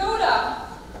 7-story pagoda.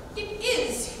 It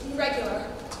is irregular.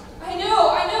 I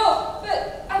know,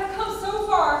 but I've come so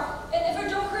far, and if I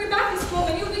don't hurry back this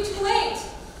moment, it will be too late.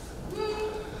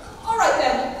 All right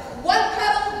then, one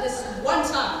pedal this one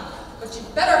time, but you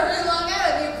better hurry along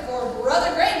out of here before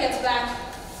Brother Crane gets back.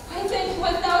 I thank you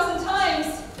 1,000 times.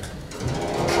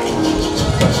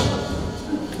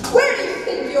 Where do you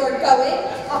think you're going?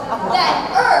 That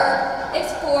herb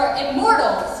is for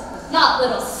immortals, not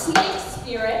little snake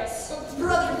spirits.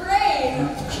 Brother Crane,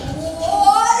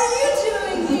 what are you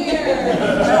doing here?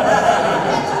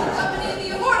 Meant to accompany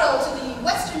the immortal to the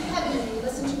western heaven and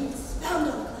listen to expound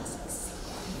on classics.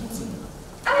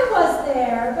 I was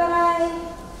there, but I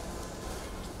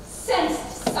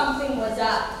sensed something was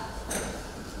up.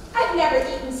 I've never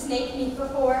eaten snake meat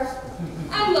before. before.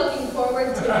 I'm looking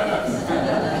forward to it.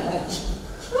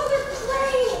 Brother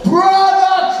Crane!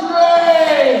 Brother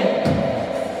Crane!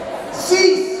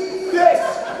 Cease this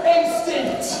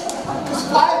instant! This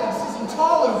violence is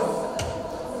intolerable.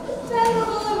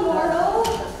 Venerable Immortal,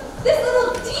 this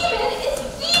little demon is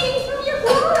feeding from your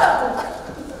grotto.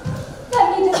 Let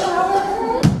me devour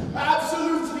her.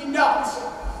 Absolutely not.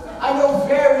 I know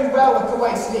very well what the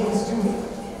White Snake is doing,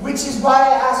 which is why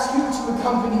I asked you to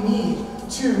accompany me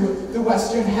to the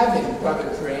Western Heaven,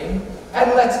 Brother Crane,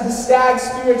 and let the Stag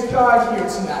Spirit guard here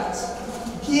tonight.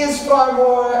 He is far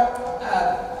more,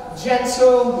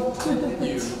 gentle than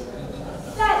you.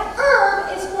 That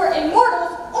herb is for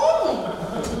immortals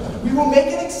only. We will make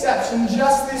an exception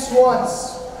just this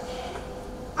once.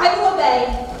 I will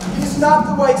obey. It is not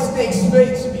the White Snake's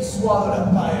fate to be swallowed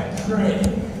up by a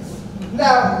crane.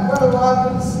 Now, run along,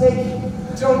 little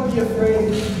snake. Don't be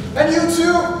afraid. And you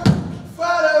two,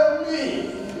 follow me.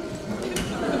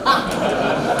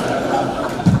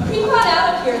 Creep on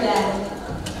out of here then.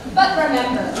 But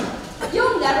remember,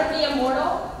 you'll never be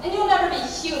immortal, and you'll never be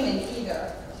human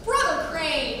either. Brother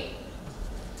Crane!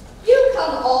 You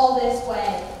come all this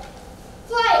way,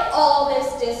 fly all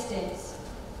this distance,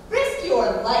 risk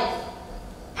your life,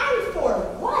 and for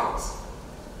what?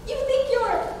 You think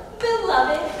your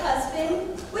beloved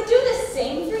husband would do the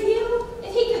same for you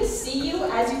if he could see you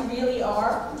as you really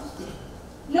are?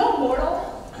 No mortal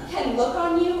can look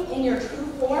on you in your true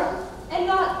form and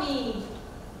not be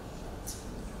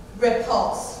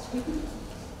repulsed.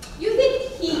 You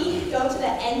think he'd go to the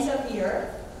ends of the earth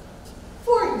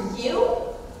for you?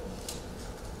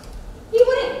 He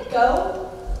wouldn't go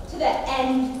to the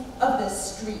end of the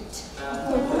street.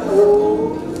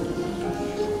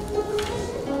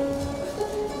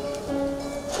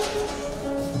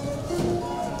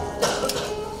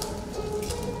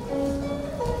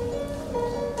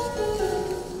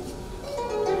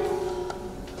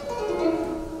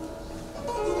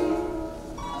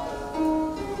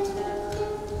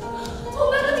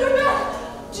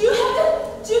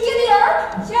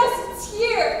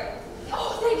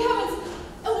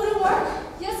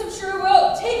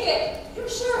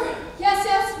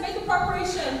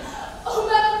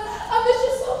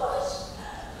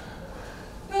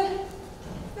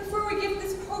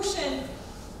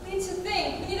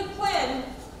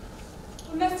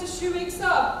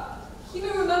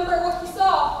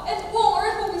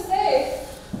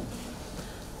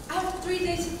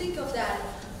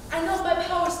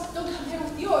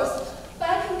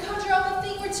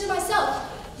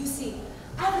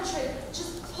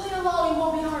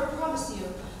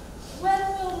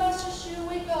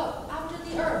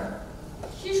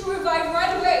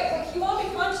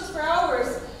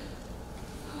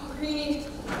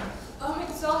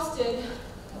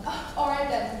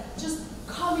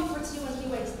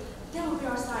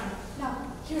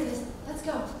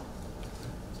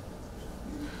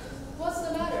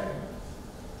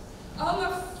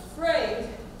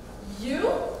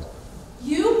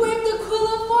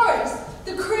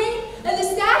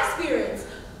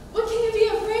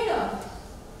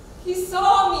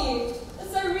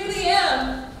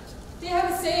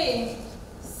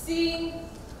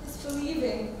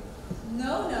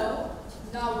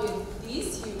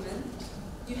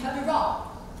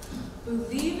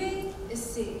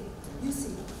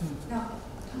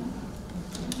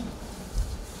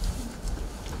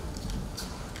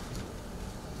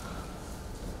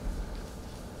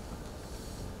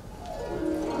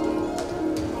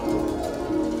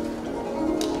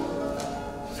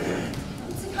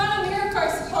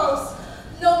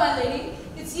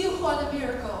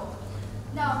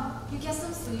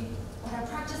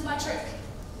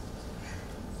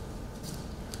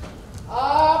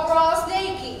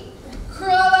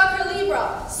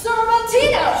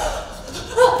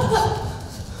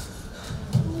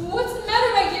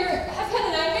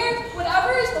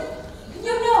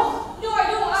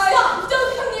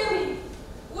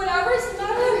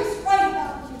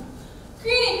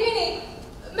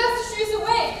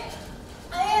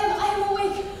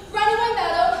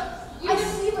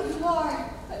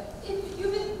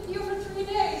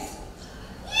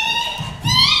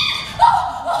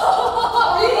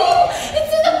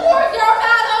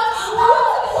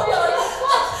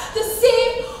 The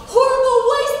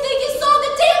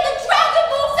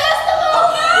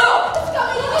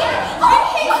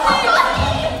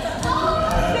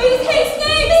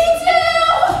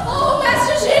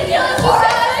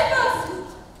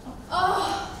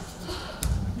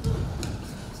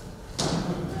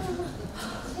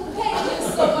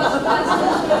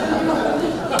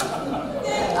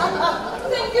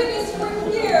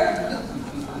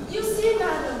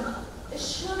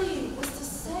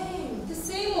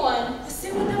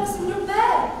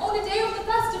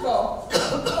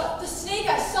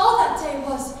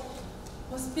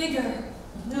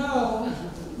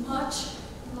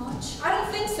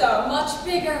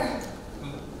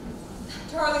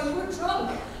you were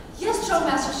drunk. Yes, drunk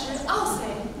Master Shu, I'll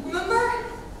say. Remember?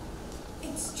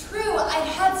 It's true, I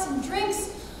had some drinks,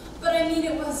 but I mean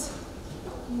it was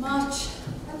much.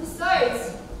 And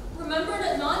besides, remember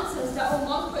that nonsense that old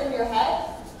monk put in your head?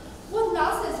 What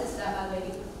nonsense is that, my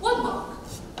lady? What monk?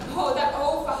 Oh, that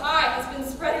old Fahai has been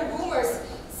spreading rumors,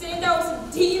 saying that was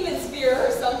a demon spirit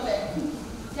or something.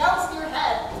 Doubts in your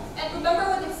head. And remember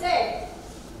what they say,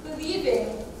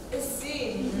 believing is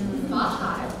seeing.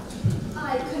 Fahai?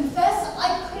 I confess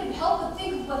I couldn't help but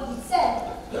think of what he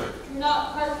said. You're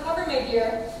not part of the cover, my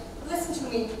dear. Listen to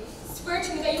me. Swear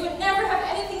to me that you would never have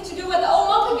anything to do with the old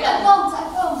monk again. I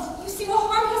won't. You see what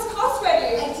harm he has caused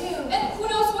already. I do. And who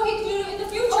knows what he can do in the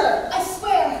future. Oh, I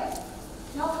swear.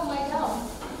 Now come lie down.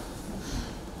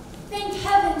 Thank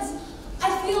heavens. I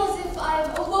feel as if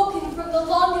I've awoken from the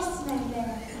longest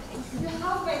nightmare. You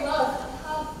have my love.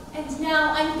 And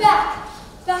now I'm back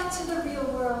to the real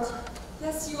world.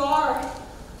 Yes, you are.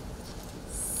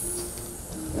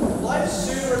 Life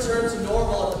soon returned to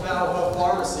normal at the Baohe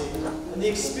Pharmacy, and the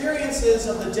experiences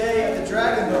of the day of the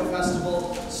Dragon Boat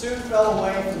Festival soon fell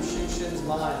away from Shu Shin's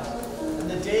mind, and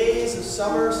the days of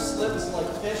summer slipped like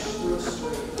fish through a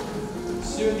stream.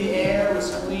 Soon the air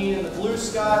was clean and the blue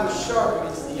sky was sharp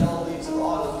against the yellow leaves of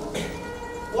autumn.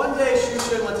 One day Shu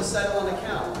Shin went to settle an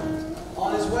account.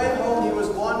 On his way home he was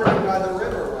wandering by the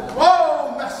river around.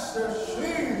 Oh, Master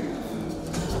Shu!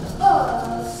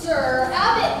 Oh, Sir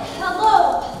Abbot,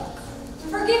 hello.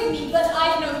 Forgive me, but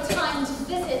I've no time to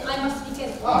visit. I must be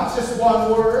getting home. Ah, just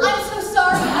one word. I'm so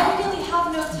sorry. I really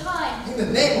have no time. In the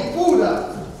name of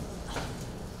Buddha,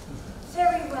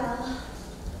 Very well.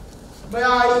 may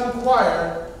I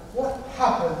inquire what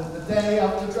happened the day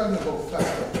of the Dragon Boat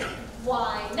Festival?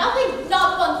 Why, nothing,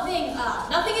 not one thing,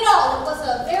 nothing at all. It was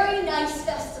a very nice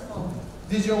festival.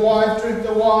 Did your wife drink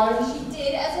the wine? She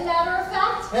did, as a matter of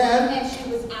fact. And she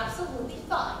was absolutely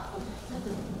fine.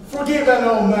 Forgive an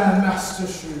old man, Master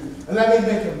Shu, and let me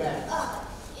make amends.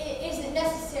 Is it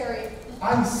necessary?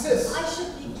 I insist. I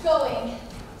should be going.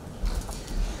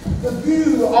 The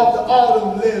view of the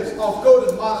autumn leaves of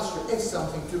Golden Monastery is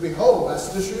something to behold,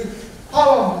 Master Shu.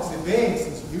 How long has it been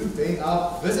since you've been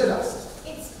up visit us?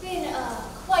 It's been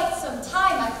quite some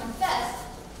time, I confess.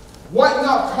 Why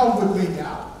not come with me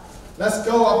now? Let's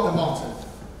go up the mountain.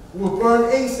 We'll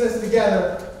burn incense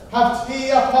together, have tea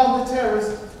upon the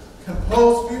terrace,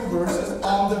 compose few verses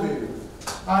on the view.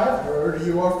 I have heard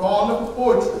you are fond of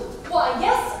poetry. Why,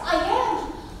 yes, I am.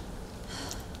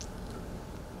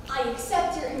 I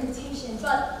accept your invitation,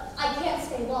 but I can't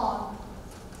stay long.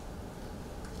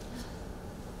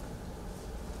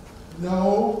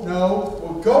 No,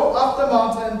 we'll go up the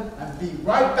mountain and be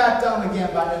right back down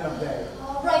again by the end of the day.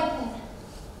 All right then.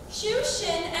 Shu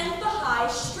Shin and Fahai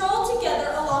strolled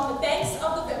together along the banks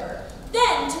of the river,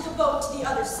 then took a boat to the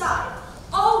other side,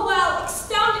 all while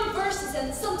expounding verses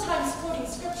and sometimes quoting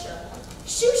scripture.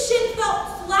 Shu Shin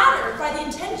felt flattered by the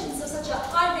intentions of such a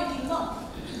high-ranking monk.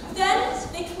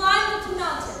 Then they climbed up the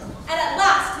mountain, and at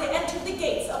last they entered the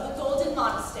gates of the Golden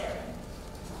Monastery.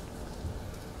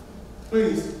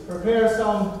 Please, prepare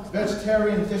some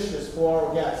vegetarian dishes for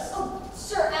our guests. Oh,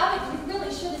 Sir Abbot, you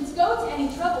really shouldn't go to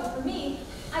any trouble for me.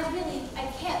 I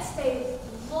can't stay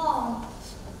long.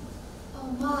 Oh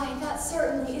my, that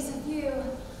certainly is a view.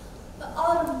 The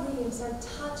autumn leaves are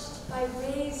touched by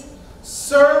rays.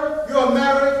 Sir, you are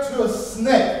married to a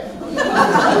snake. You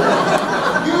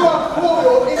are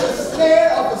coiled in the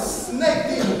snare of a snake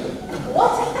demon.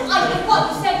 What? I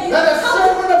thought you said you And a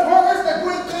servant of hers, the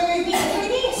great thing,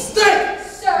 snake!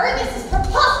 Sir, this is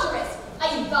preposterous.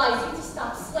 I advise you to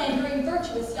stop slandering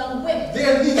virtuous young women. They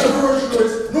are neither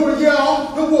virtuous, nor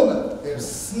young, nor woman. They are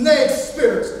snake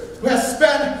spirits who have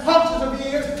spent hundreds of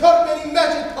years cultivating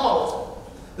magic powers.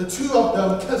 The two of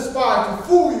them conspired to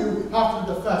fool you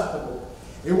after the festival.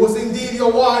 It was indeed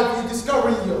your wife you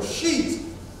discovered in your sheets,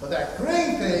 but that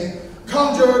green thing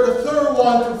conjured the third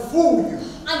one to fool you.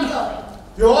 I'm going.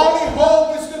 Your only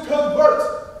hope is to convert.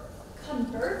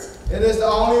 Convert? It is the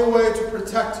only way to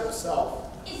protect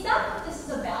yourself. Is that what this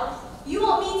is about? You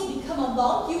want me to become a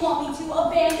monk? You want me to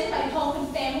abandon my home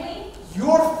and family?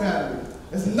 Your family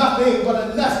is nothing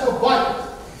but a nest of vipers.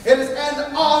 It is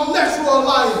an unnatural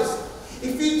alliance.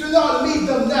 If you do not leave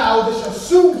them now, they shall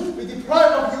soon be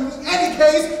deprived of you in any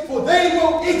case, for they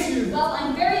will eat you. Well,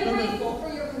 I'm very grateful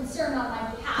for your concern on my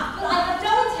behalf, but I have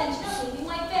no intention of leaving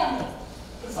my family.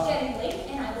 It's getting late,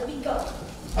 and I will be going.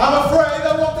 I'm afraid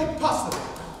that won't be possible.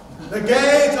 The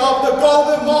gates of the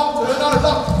Golden Mountain are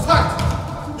locked tight.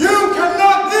 You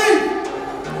cannot leave!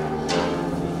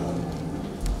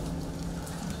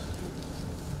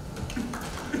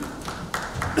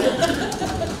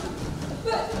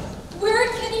 But where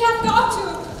can he have got to?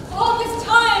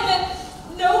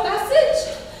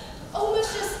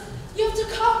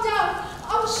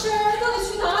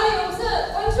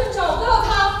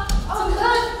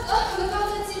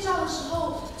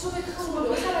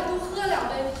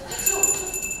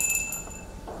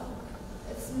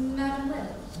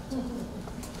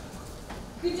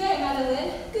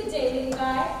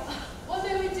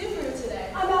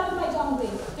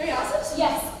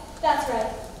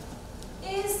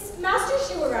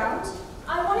 Shu around.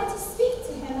 I wanted to speak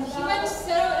to him about... He went to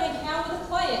settle an account with a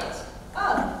client.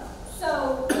 Oh,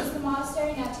 so is the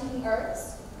monastery now taking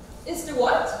herbs? Is the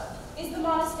what? Is the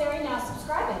monastery now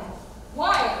subscribing?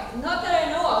 Why? Not that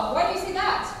I know of. Why do you say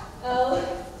that? Oh,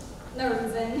 no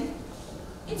reason.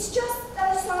 It's just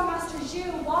that I saw Master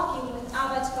Zhu walking with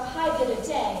Abbot Bahai the other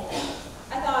day.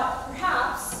 I thought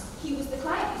perhaps he was the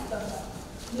client you spoke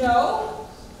of. No.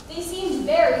 They seemed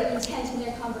very intent in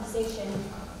their conversation.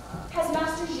 Has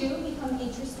Master Zhu become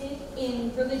interested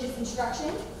in religious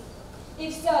instruction?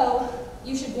 If so,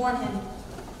 you should warn him.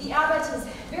 The abbot is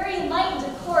very enlightened,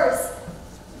 of course.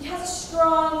 He has a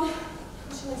strong,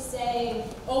 how shall I say,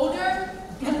 odor?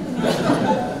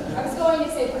 I was going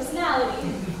to say personality.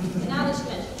 Now that you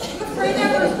mention it. I'm afraid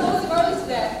that we're closing early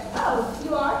today. Oh,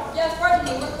 you are? Yes, pardon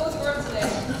me. We're closing early today.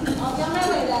 I'll be on my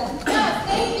way then. Yes,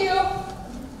 thank you.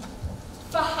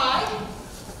 Bahai?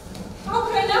 How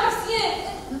could I not have seen it?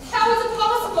 How is it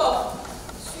possible?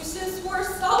 Shusin swore a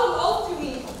solemn oath to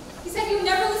me. He said he would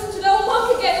never listen to the old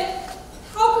monk again.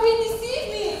 How could he deceive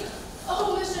me?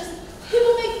 Oh, mistress,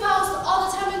 people make vows all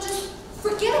the time and just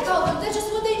forget about them. That's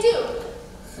just what they do.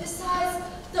 Besides,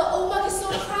 the old monk is so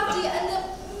crafty and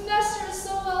the master is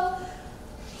so,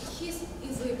 he's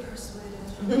easily persuaded.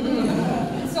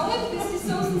 It's only because he's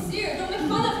so sincere. Don't make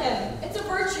fun of him. It's a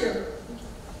virtue.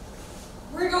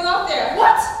 We're going out there.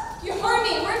 What? You heard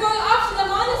me. We're going off to the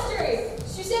monastery.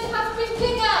 She said have been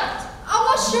kidnapped. I'm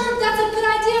not sure if that's a good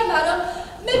idea, madam.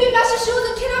 Maybe Master Shu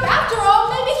was a kidnap after all.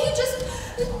 Maybe he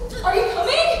just... Are you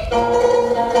coming?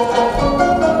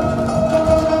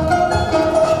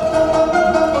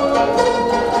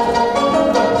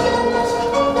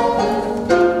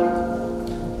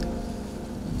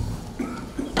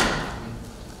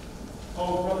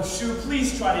 Oh, Brother Shu,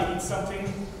 please try to eat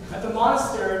something. At the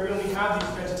monastery, we only have these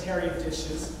vegetarian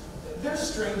dishes. They're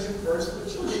strange at first,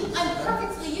 but you'll get used to I'm them.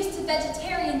 perfectly used to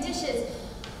vegetarian dishes.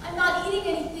 I'm not eating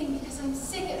anything because I'm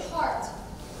sick at heart.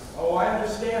 Oh, I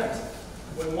understand.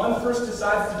 When one first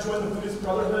decides to join the Buddhist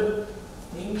Brotherhood,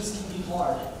 things can be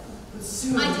hard. But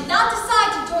soon... I did not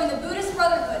decide to join the Buddhist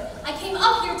Brotherhood. I came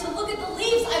up here to look at the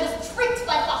leaves. I was tricked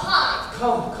by Bahai.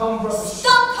 Come, Brother Shu.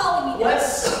 Stop calling me that.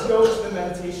 Let's go to the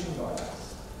meditation garden.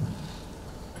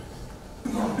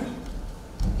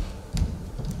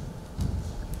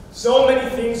 So many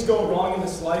things go wrong in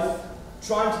this life.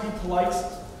 Trying to be polite,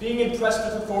 being impressed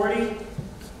with authority,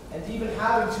 and even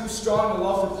having too strong a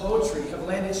love for poetry have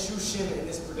landed Shu Xin in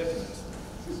this predicament.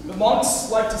 The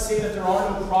monks like to say that there are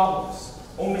no problems,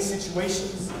 only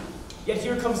situations. Yet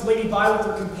here comes Lady Bai with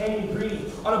her companion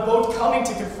Greedy on a boat coming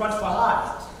to confront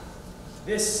Bahai.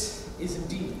 This is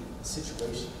indeed a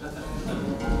situation.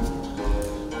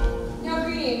 Now,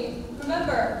 Greedy,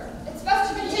 remember, it's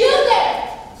best to be You there!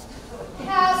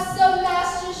 Has some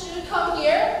Master Shu come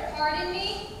here? Pardon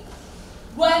me?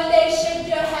 When they shake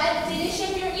your head, did they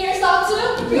shake your ears out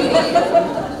too?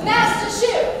 Master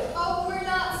Shu! Oh, we're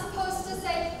not supposed to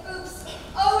say, oops.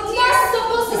 Oh, dear. Not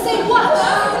supposed to say what?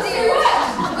 Oh, dear. What?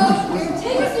 Oh, dear.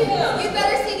 Take us to him. You'd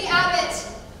better see the abbot.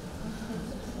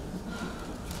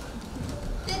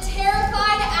 The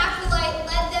terrified acolyte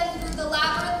led them through the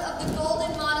labyrinth of the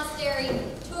Golden Monastery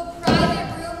to a private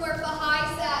room where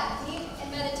Bahai sat deep in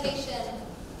meditation.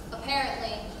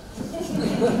 Apparently.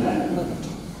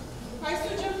 I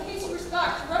stood your peace and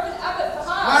respect, Reverend Abbot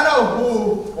Bahai. I know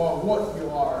who or what you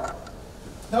are.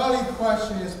 The only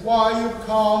question is why you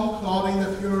come clouding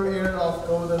the pure air of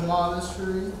Golden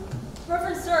Monastery.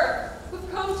 Reverend Sir,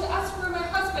 we've come to ask for my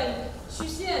husband, Shu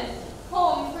Xin,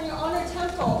 home for your honored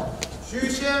temple. Shu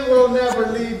Xin will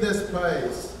never leave this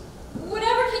place.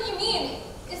 Whatever can you mean?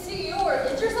 Is he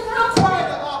yours? Is there somehow? Quite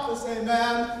the opposite,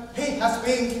 man. He has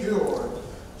been cured.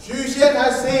 Shu Xin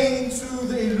has seen through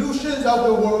the illusions of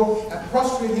the world and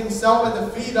prostrated himself at the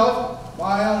feet of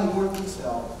my unworthy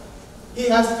self. He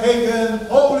has taken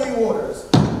holy waters.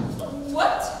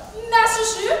 What? Master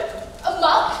Shu? A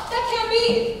monk? That can't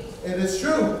be. It is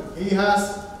true. He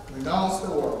has renounced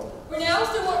the world.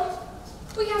 Renounced the work.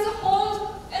 He has a home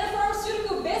and a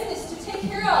pharmaceutical business to take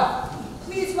care of.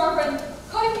 Please, Reverend,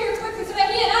 come here quickly so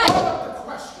that he and Hold I... up the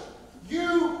question.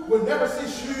 You will never see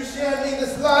Shu Xin in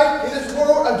this life, in this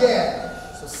world again.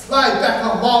 So slide back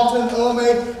on mountain, Ome,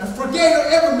 and forget you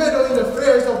ever meddle in the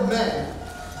affairs of men.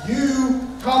 You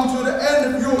come to the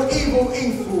end of your evil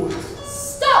influence.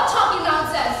 Stop talking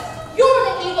nonsense. You're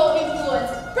the evil influence,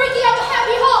 breaking up a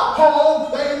happy home. Home,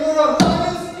 Claymore,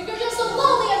 Alliance. Because you're so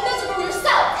lonely and miserable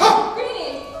yourself. Huh.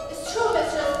 Greedy. It's true,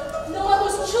 mistress. No one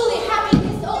who's truly happy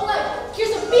in his own life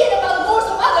cares a bit about the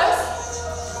woes of others.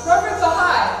 Reverend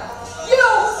Bahai, you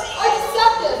are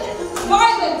deceptive,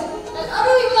 violent, and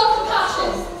utterly without compassion.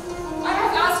 I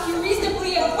have asked you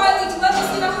reasonably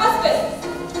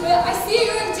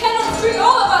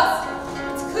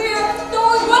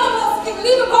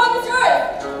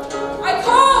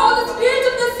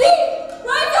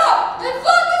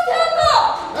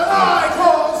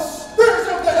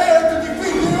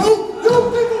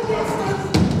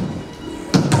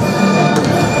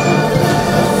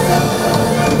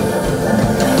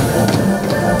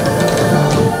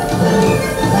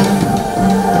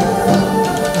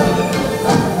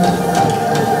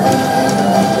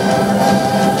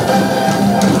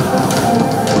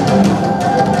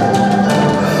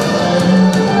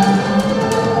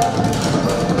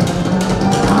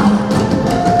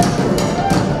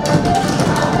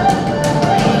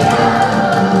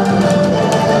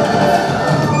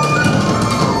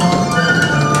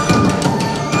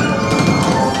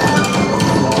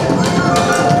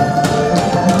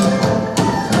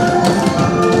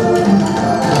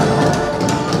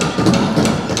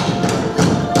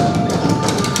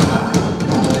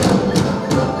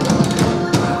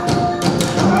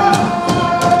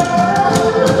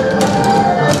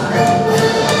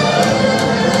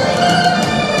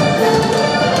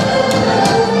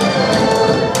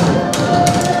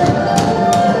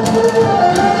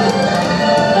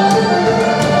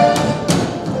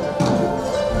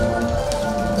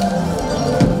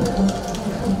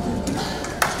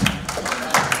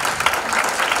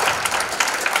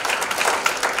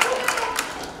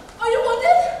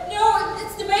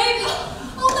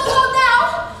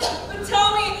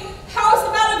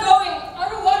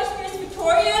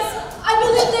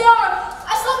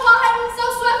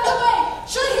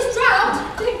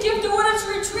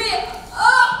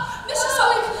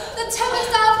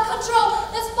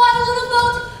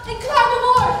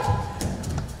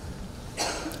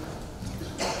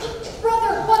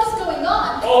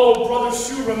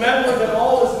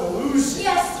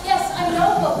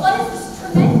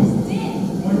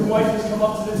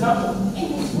come up to the temple.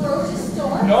 In this ferocious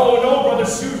storm? No, no, Brother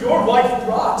Shu, your wife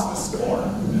brought the storm.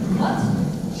 What?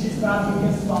 She's battling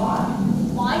against Baha'i.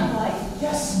 My wife?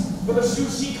 Yes, Brother Shu,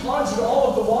 she conjured all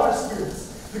of the water spirits.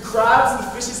 The crabs and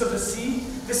the fishes of the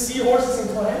seahorses and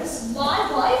clams.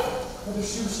 My wife? Brother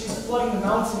Shu, she's flooding the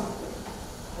mountain.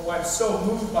 Oh, I'm so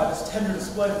moved by this tender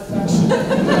display of affection.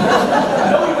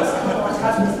 I know you must have our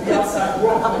attachment to the outside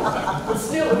world, but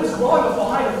still, it is wrong of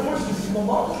Baha'i to force you to become a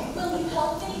monk. Will you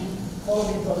help me? Follow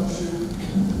me, Brother Shu.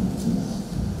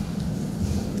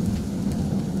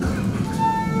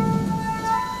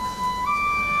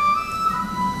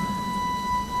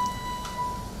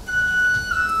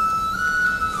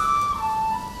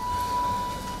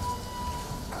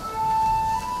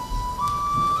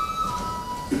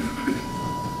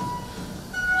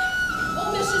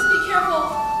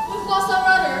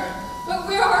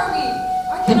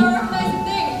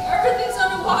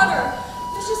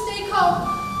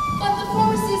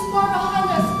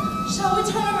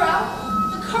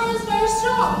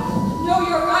 No,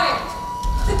 you're right.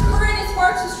 The current is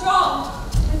far too strong,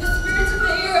 and the spirits of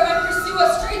the air might pursue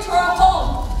us straight to our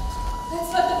home.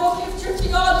 Let's let the boat keep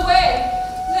drifting on the way.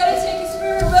 Let it take its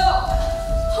free will.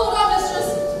 Hold on, mistress.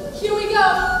 Here we go.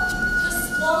 The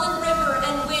swollen river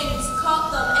and winds caught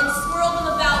them and swirled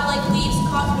them about like leaves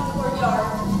caught in a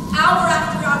courtyard. Hour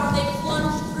after hour they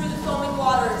plunged through the foaming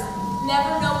waters,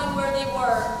 never knowing where they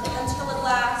were, until at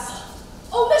last...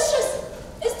 Oh, mistress!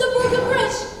 It's the broken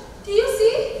bridge! Do you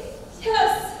see?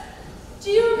 Yes. Do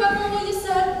you remember what you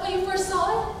said when you first saw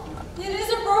it? It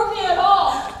isn't broken at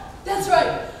all. That's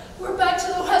right. We're back to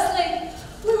the West Lake,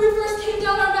 where we first came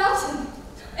down our mountain.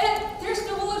 And there's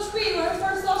the willow tree where I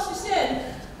first lost your sin.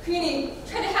 Queenie,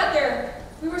 try to head there.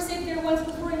 We were safe there once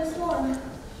before in a storm.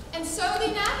 And so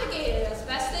they navigated as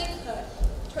best they could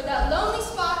toward that lonely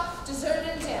spot, deserted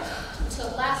and damp, until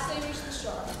at last they reached the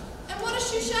shore. And what is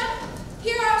Shushan?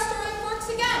 Here our story forks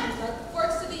again, like the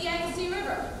forks of the Yangtze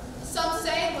River. Some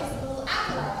say it was the little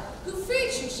acolyte who freed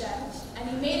Shushan, and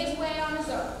he made his way on his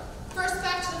own. First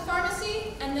back to the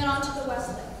pharmacy, and then on to the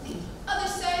West Lake.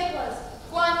 Others say it was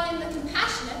Guan Yin the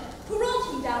Compassionate who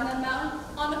rolled him down that mountain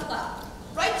on a cloud,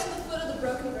 right to the foot of the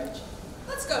broken bridge.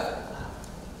 Let's go for the cloud.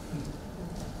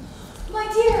 My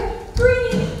dear,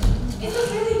 Greenie, is it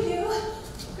really you?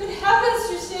 Good heavens,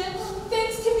 Shushan.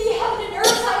 Thanks to me, heaven and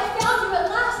earth, I found you at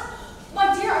last.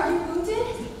 My dear, are you wounded?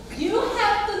 You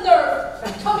have the nerve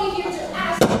of coming here to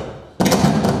ask.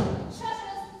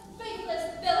 Treacherous, faithless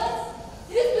villains.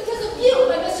 It is because of you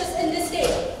my mistress in this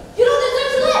state. You don't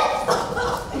deserve to live.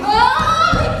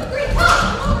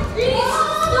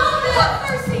 Stop it!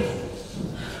 Mercy.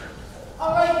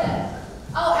 All right then,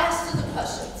 I'll ask you the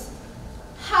questions.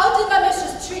 How did my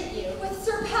mistress treat you? With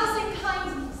surpassing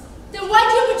kindness. Then why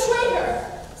did you betray her?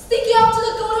 Sneaking off to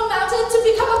the Golden Mountain to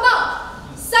become a monk?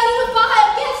 Siding with Baha'i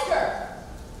against her?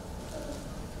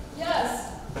 Yes.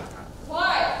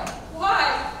 Why?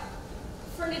 Why?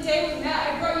 From the day we met,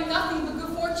 I brought you nothing but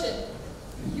good fortune.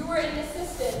 You were an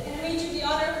assistant, and I made you the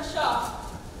honor of the shop.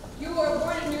 You were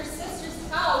born in your sister's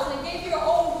house, and I gave you your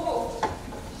own roof.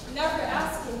 Never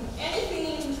asking anything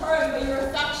in return but your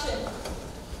affection.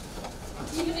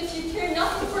 Even if you care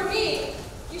nothing for me,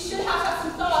 you should have had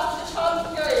some thought for the child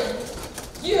you carried.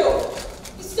 You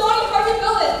stony-hearted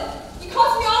villain! You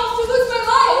caused me almost to lose my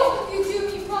life! You do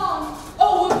me wrong.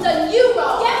 Oh, we've done you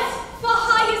wrong. Yes,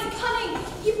 Baha'i is cunning.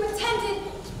 He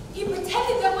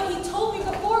pretended that what he told me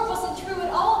before wasn't true at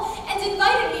all, and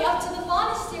invited me up to the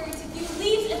monastery to view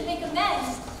leaves and make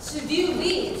amends. To view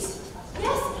leaves?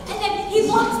 Yes, and then he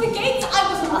locked the gates. I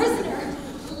was a prisoner.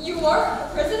 You were a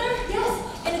prisoner?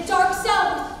 Yes, in a dark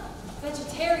cell with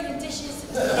vegetarian dishes.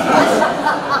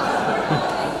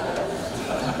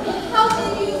 How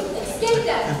did you escape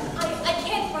them? I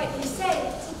can't rightly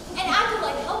say. An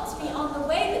acolyte helped me on the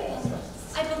way with them.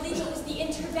 I believe it was the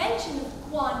intervention of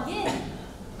Guan Yin.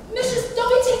 Mistress, don't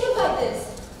be taken by this.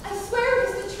 I swear it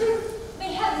was the truth.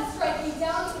 May heaven strike me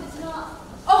down if it is not.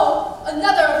 Oh,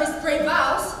 another of his brave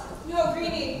vows. No,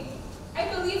 Greenie. I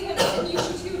believe him, and you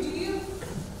should too, do you?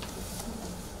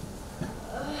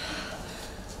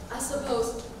 I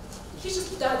suppose. He's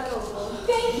just that gullible.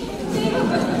 Thank you.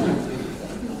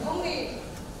 Only,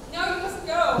 now you must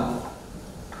go.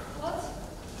 What?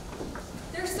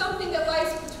 There's something that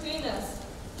lies between us.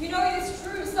 You know it is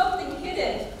true, something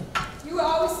hidden. You will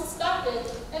always suspect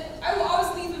it, and I will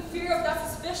always live in fear of that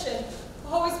suspicion.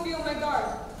 I'll always be on my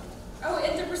guard. I will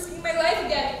end up risking my life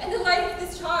again, and the life of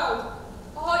this child.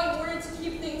 All in order to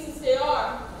keep things as they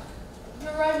are.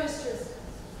 You're right, mistress.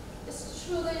 It's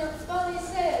true that you're funny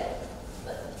said,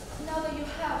 but now that you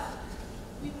have,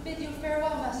 we bid you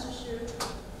farewell, Master Shu.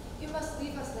 You must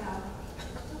leave us now.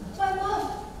 My love,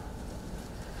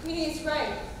 Greenie is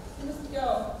right. We must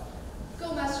go.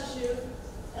 Go, Master Shu,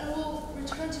 and we'll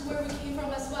return to where we came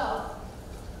from as well.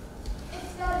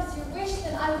 If that is your wish,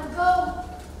 then I would go.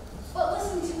 But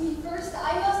listen to me first.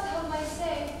 I must have my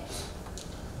say.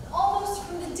 Almost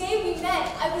from the day we met,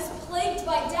 I was plagued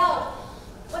by doubt.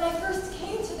 When I first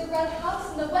came to the Red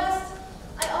House in the West,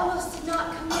 I almost did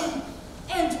not come in.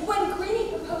 And when Greenie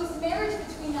proposed marriage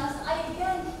between us, I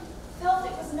again felt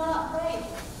it was not right.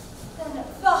 Then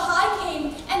Baha'i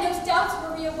came, and those doubts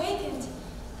were reawakened.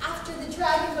 After the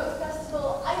Dragon Boat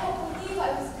Festival, I don't believe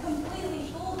I was completely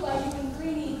fooled by you and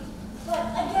Greenie. But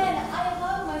again, I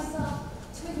allowed myself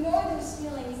to ignore those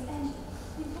feelings and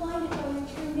be blinded by your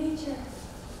true nature.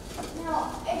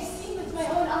 Now, I've seen with my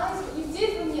own eyes what you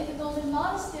did for me at the Golden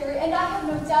Monastery, and I have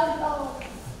no doubt at all.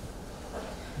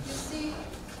 You see,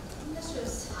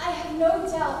 Mistress, I have no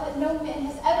doubt that no man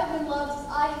has ever been loved as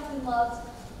I have been loved.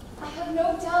 I have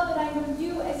no doubt that I know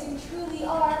you as you truly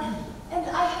are, and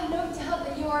I have no doubt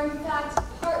that you are in fact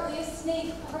partly a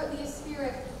snake, partly a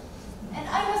spirit. And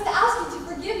I must ask you to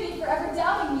forgive me for ever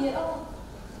doubting me at all.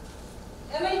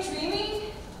 Am I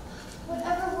dreaming?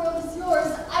 Whatever world is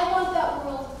yours, I want that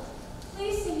world.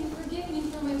 Please say you forgive me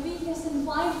for my weakness and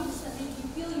blindness that made you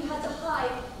feel you had to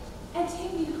hide, and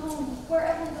take me home,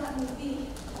 wherever that may be.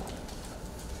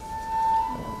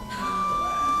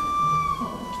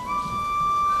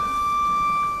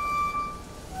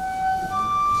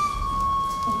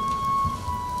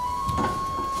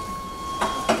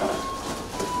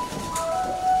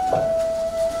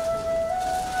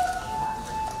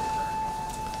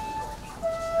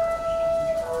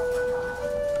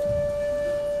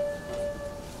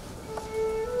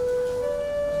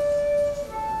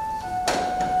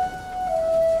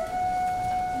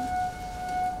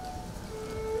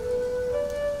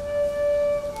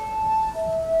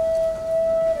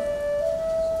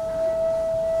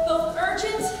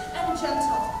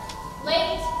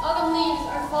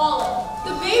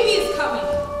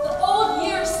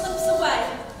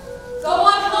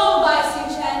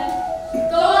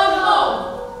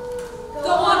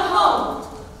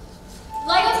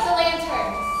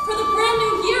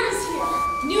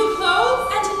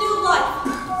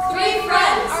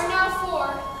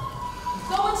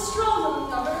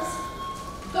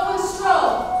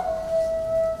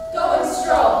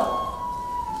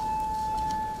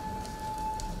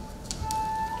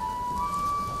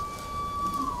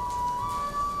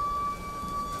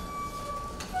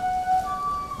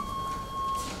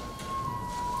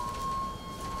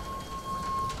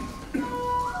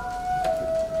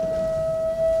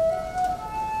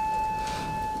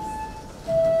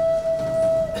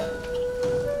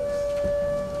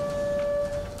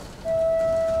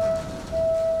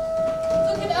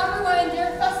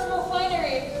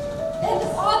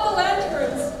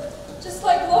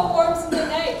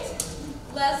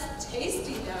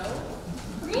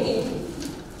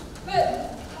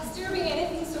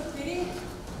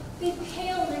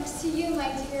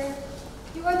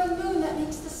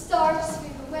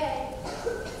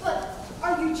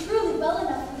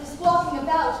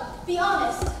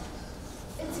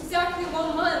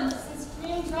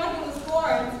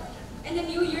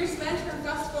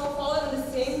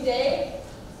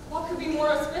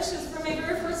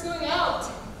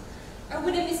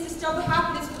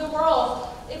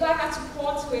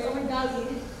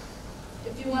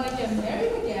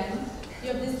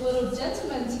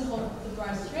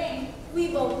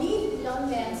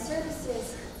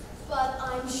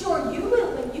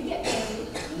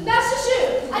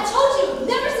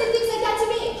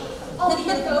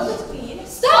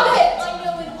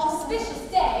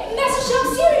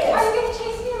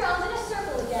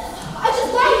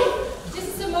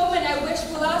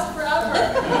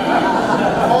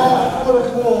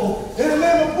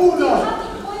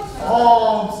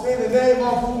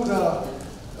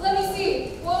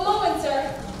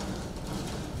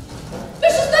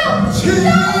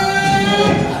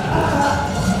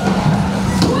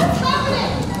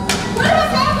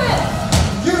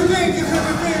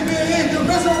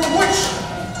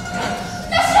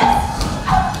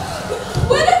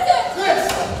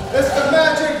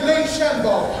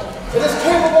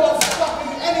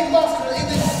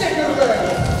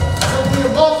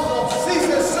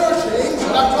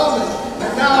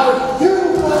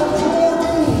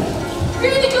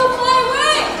 Greenie, go fly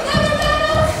away! Never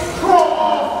matter! Crawl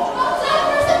off!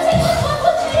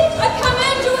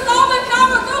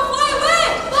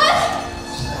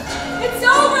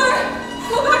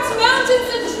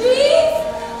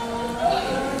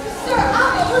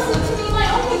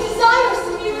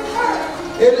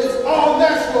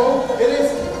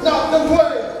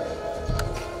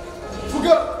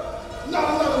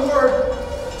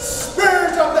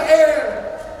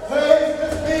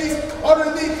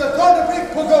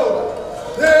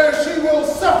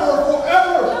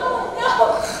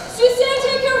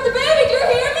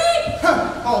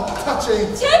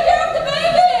 Shane. Take care of the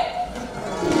baby!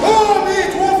 Oh, me,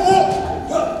 12.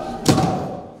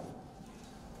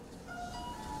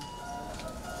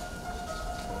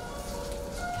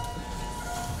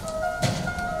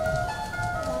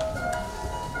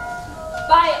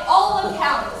 By all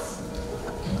accounts,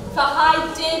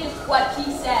 Fahai did what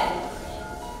he said.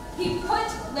 He put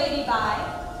Lady Bai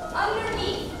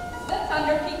underneath the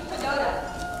Thunder Peak Pagoda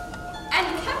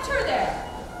and kept her there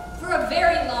for a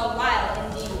very long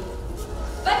while indeed.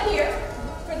 But here,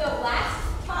 for the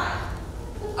last time,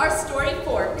 our story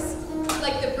forks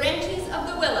like the branches of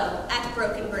the willow at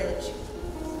Broken Bridge.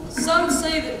 Some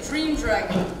say that Dream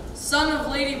Dragon, son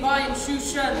of Lady Bai and Shu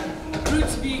Shen, grew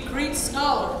to be a great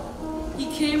scholar.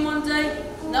 He came one day,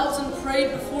 knelt and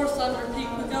prayed before Thunder Peak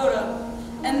Pagoda,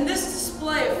 and this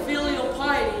display of filial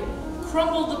piety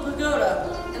crumbled the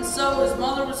pagoda, and so his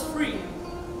mother was freed.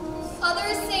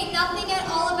 Others say nothing at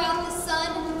all about the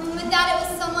sun, but that it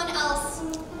was someone else.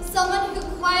 Someone who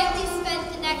quietly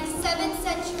spent the next 7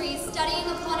 centuries studying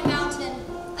upon a mountain,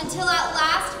 until at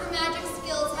last her magic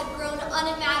skills had grown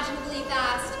unimaginably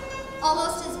vast,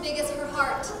 almost as big as her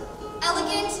heart.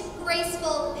 Elegant,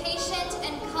 graceful, patient,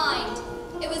 and kind,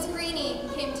 it was Greenie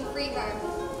came to free her.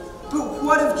 But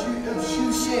what of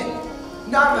Shu Shin?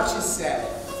 Not much is said.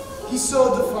 He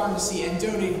sold the pharmacy and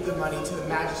donated the money to the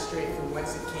magistrate from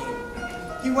whence it came.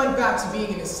 He went back to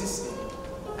being an assistant,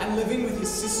 and living with his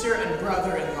sister and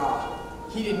brother-in-law.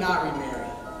 He did not remarry.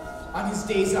 On his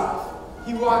days off,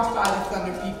 he walked by the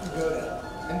Thunder Peak Pagoda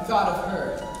and thought of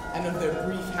her and of their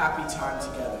brief happy time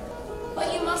together.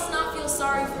 But you must not feel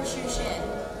sorry for Shu Shin.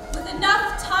 With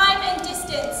enough time and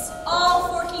distance, all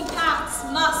forking paths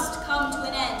must come to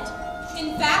an end.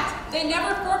 In fact, they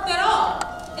never forked at all.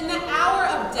 In the hour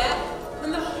of death, when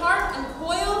the heart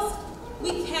uncoils,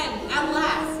 we can, at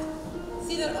last,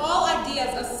 see that all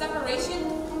ideas of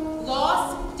separation,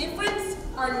 loss, difference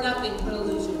are nothing but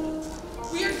illusion.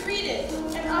 We are greeted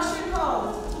and ushered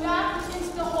home, back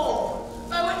into the whole,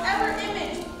 by whatever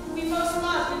image we most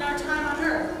loved in our time on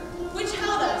earth, which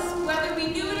held us, whether we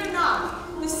knew it or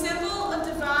not, the symbol of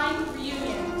divine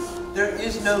reunion. There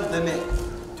is no limit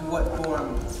to what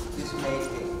form this may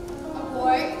take. A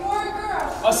boy or a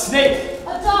girl. A snake.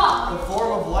 A dog. The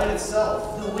form of light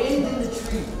itself. The wind in the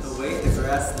trees. The way the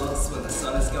grass looks when the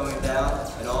sun is going down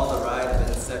and all the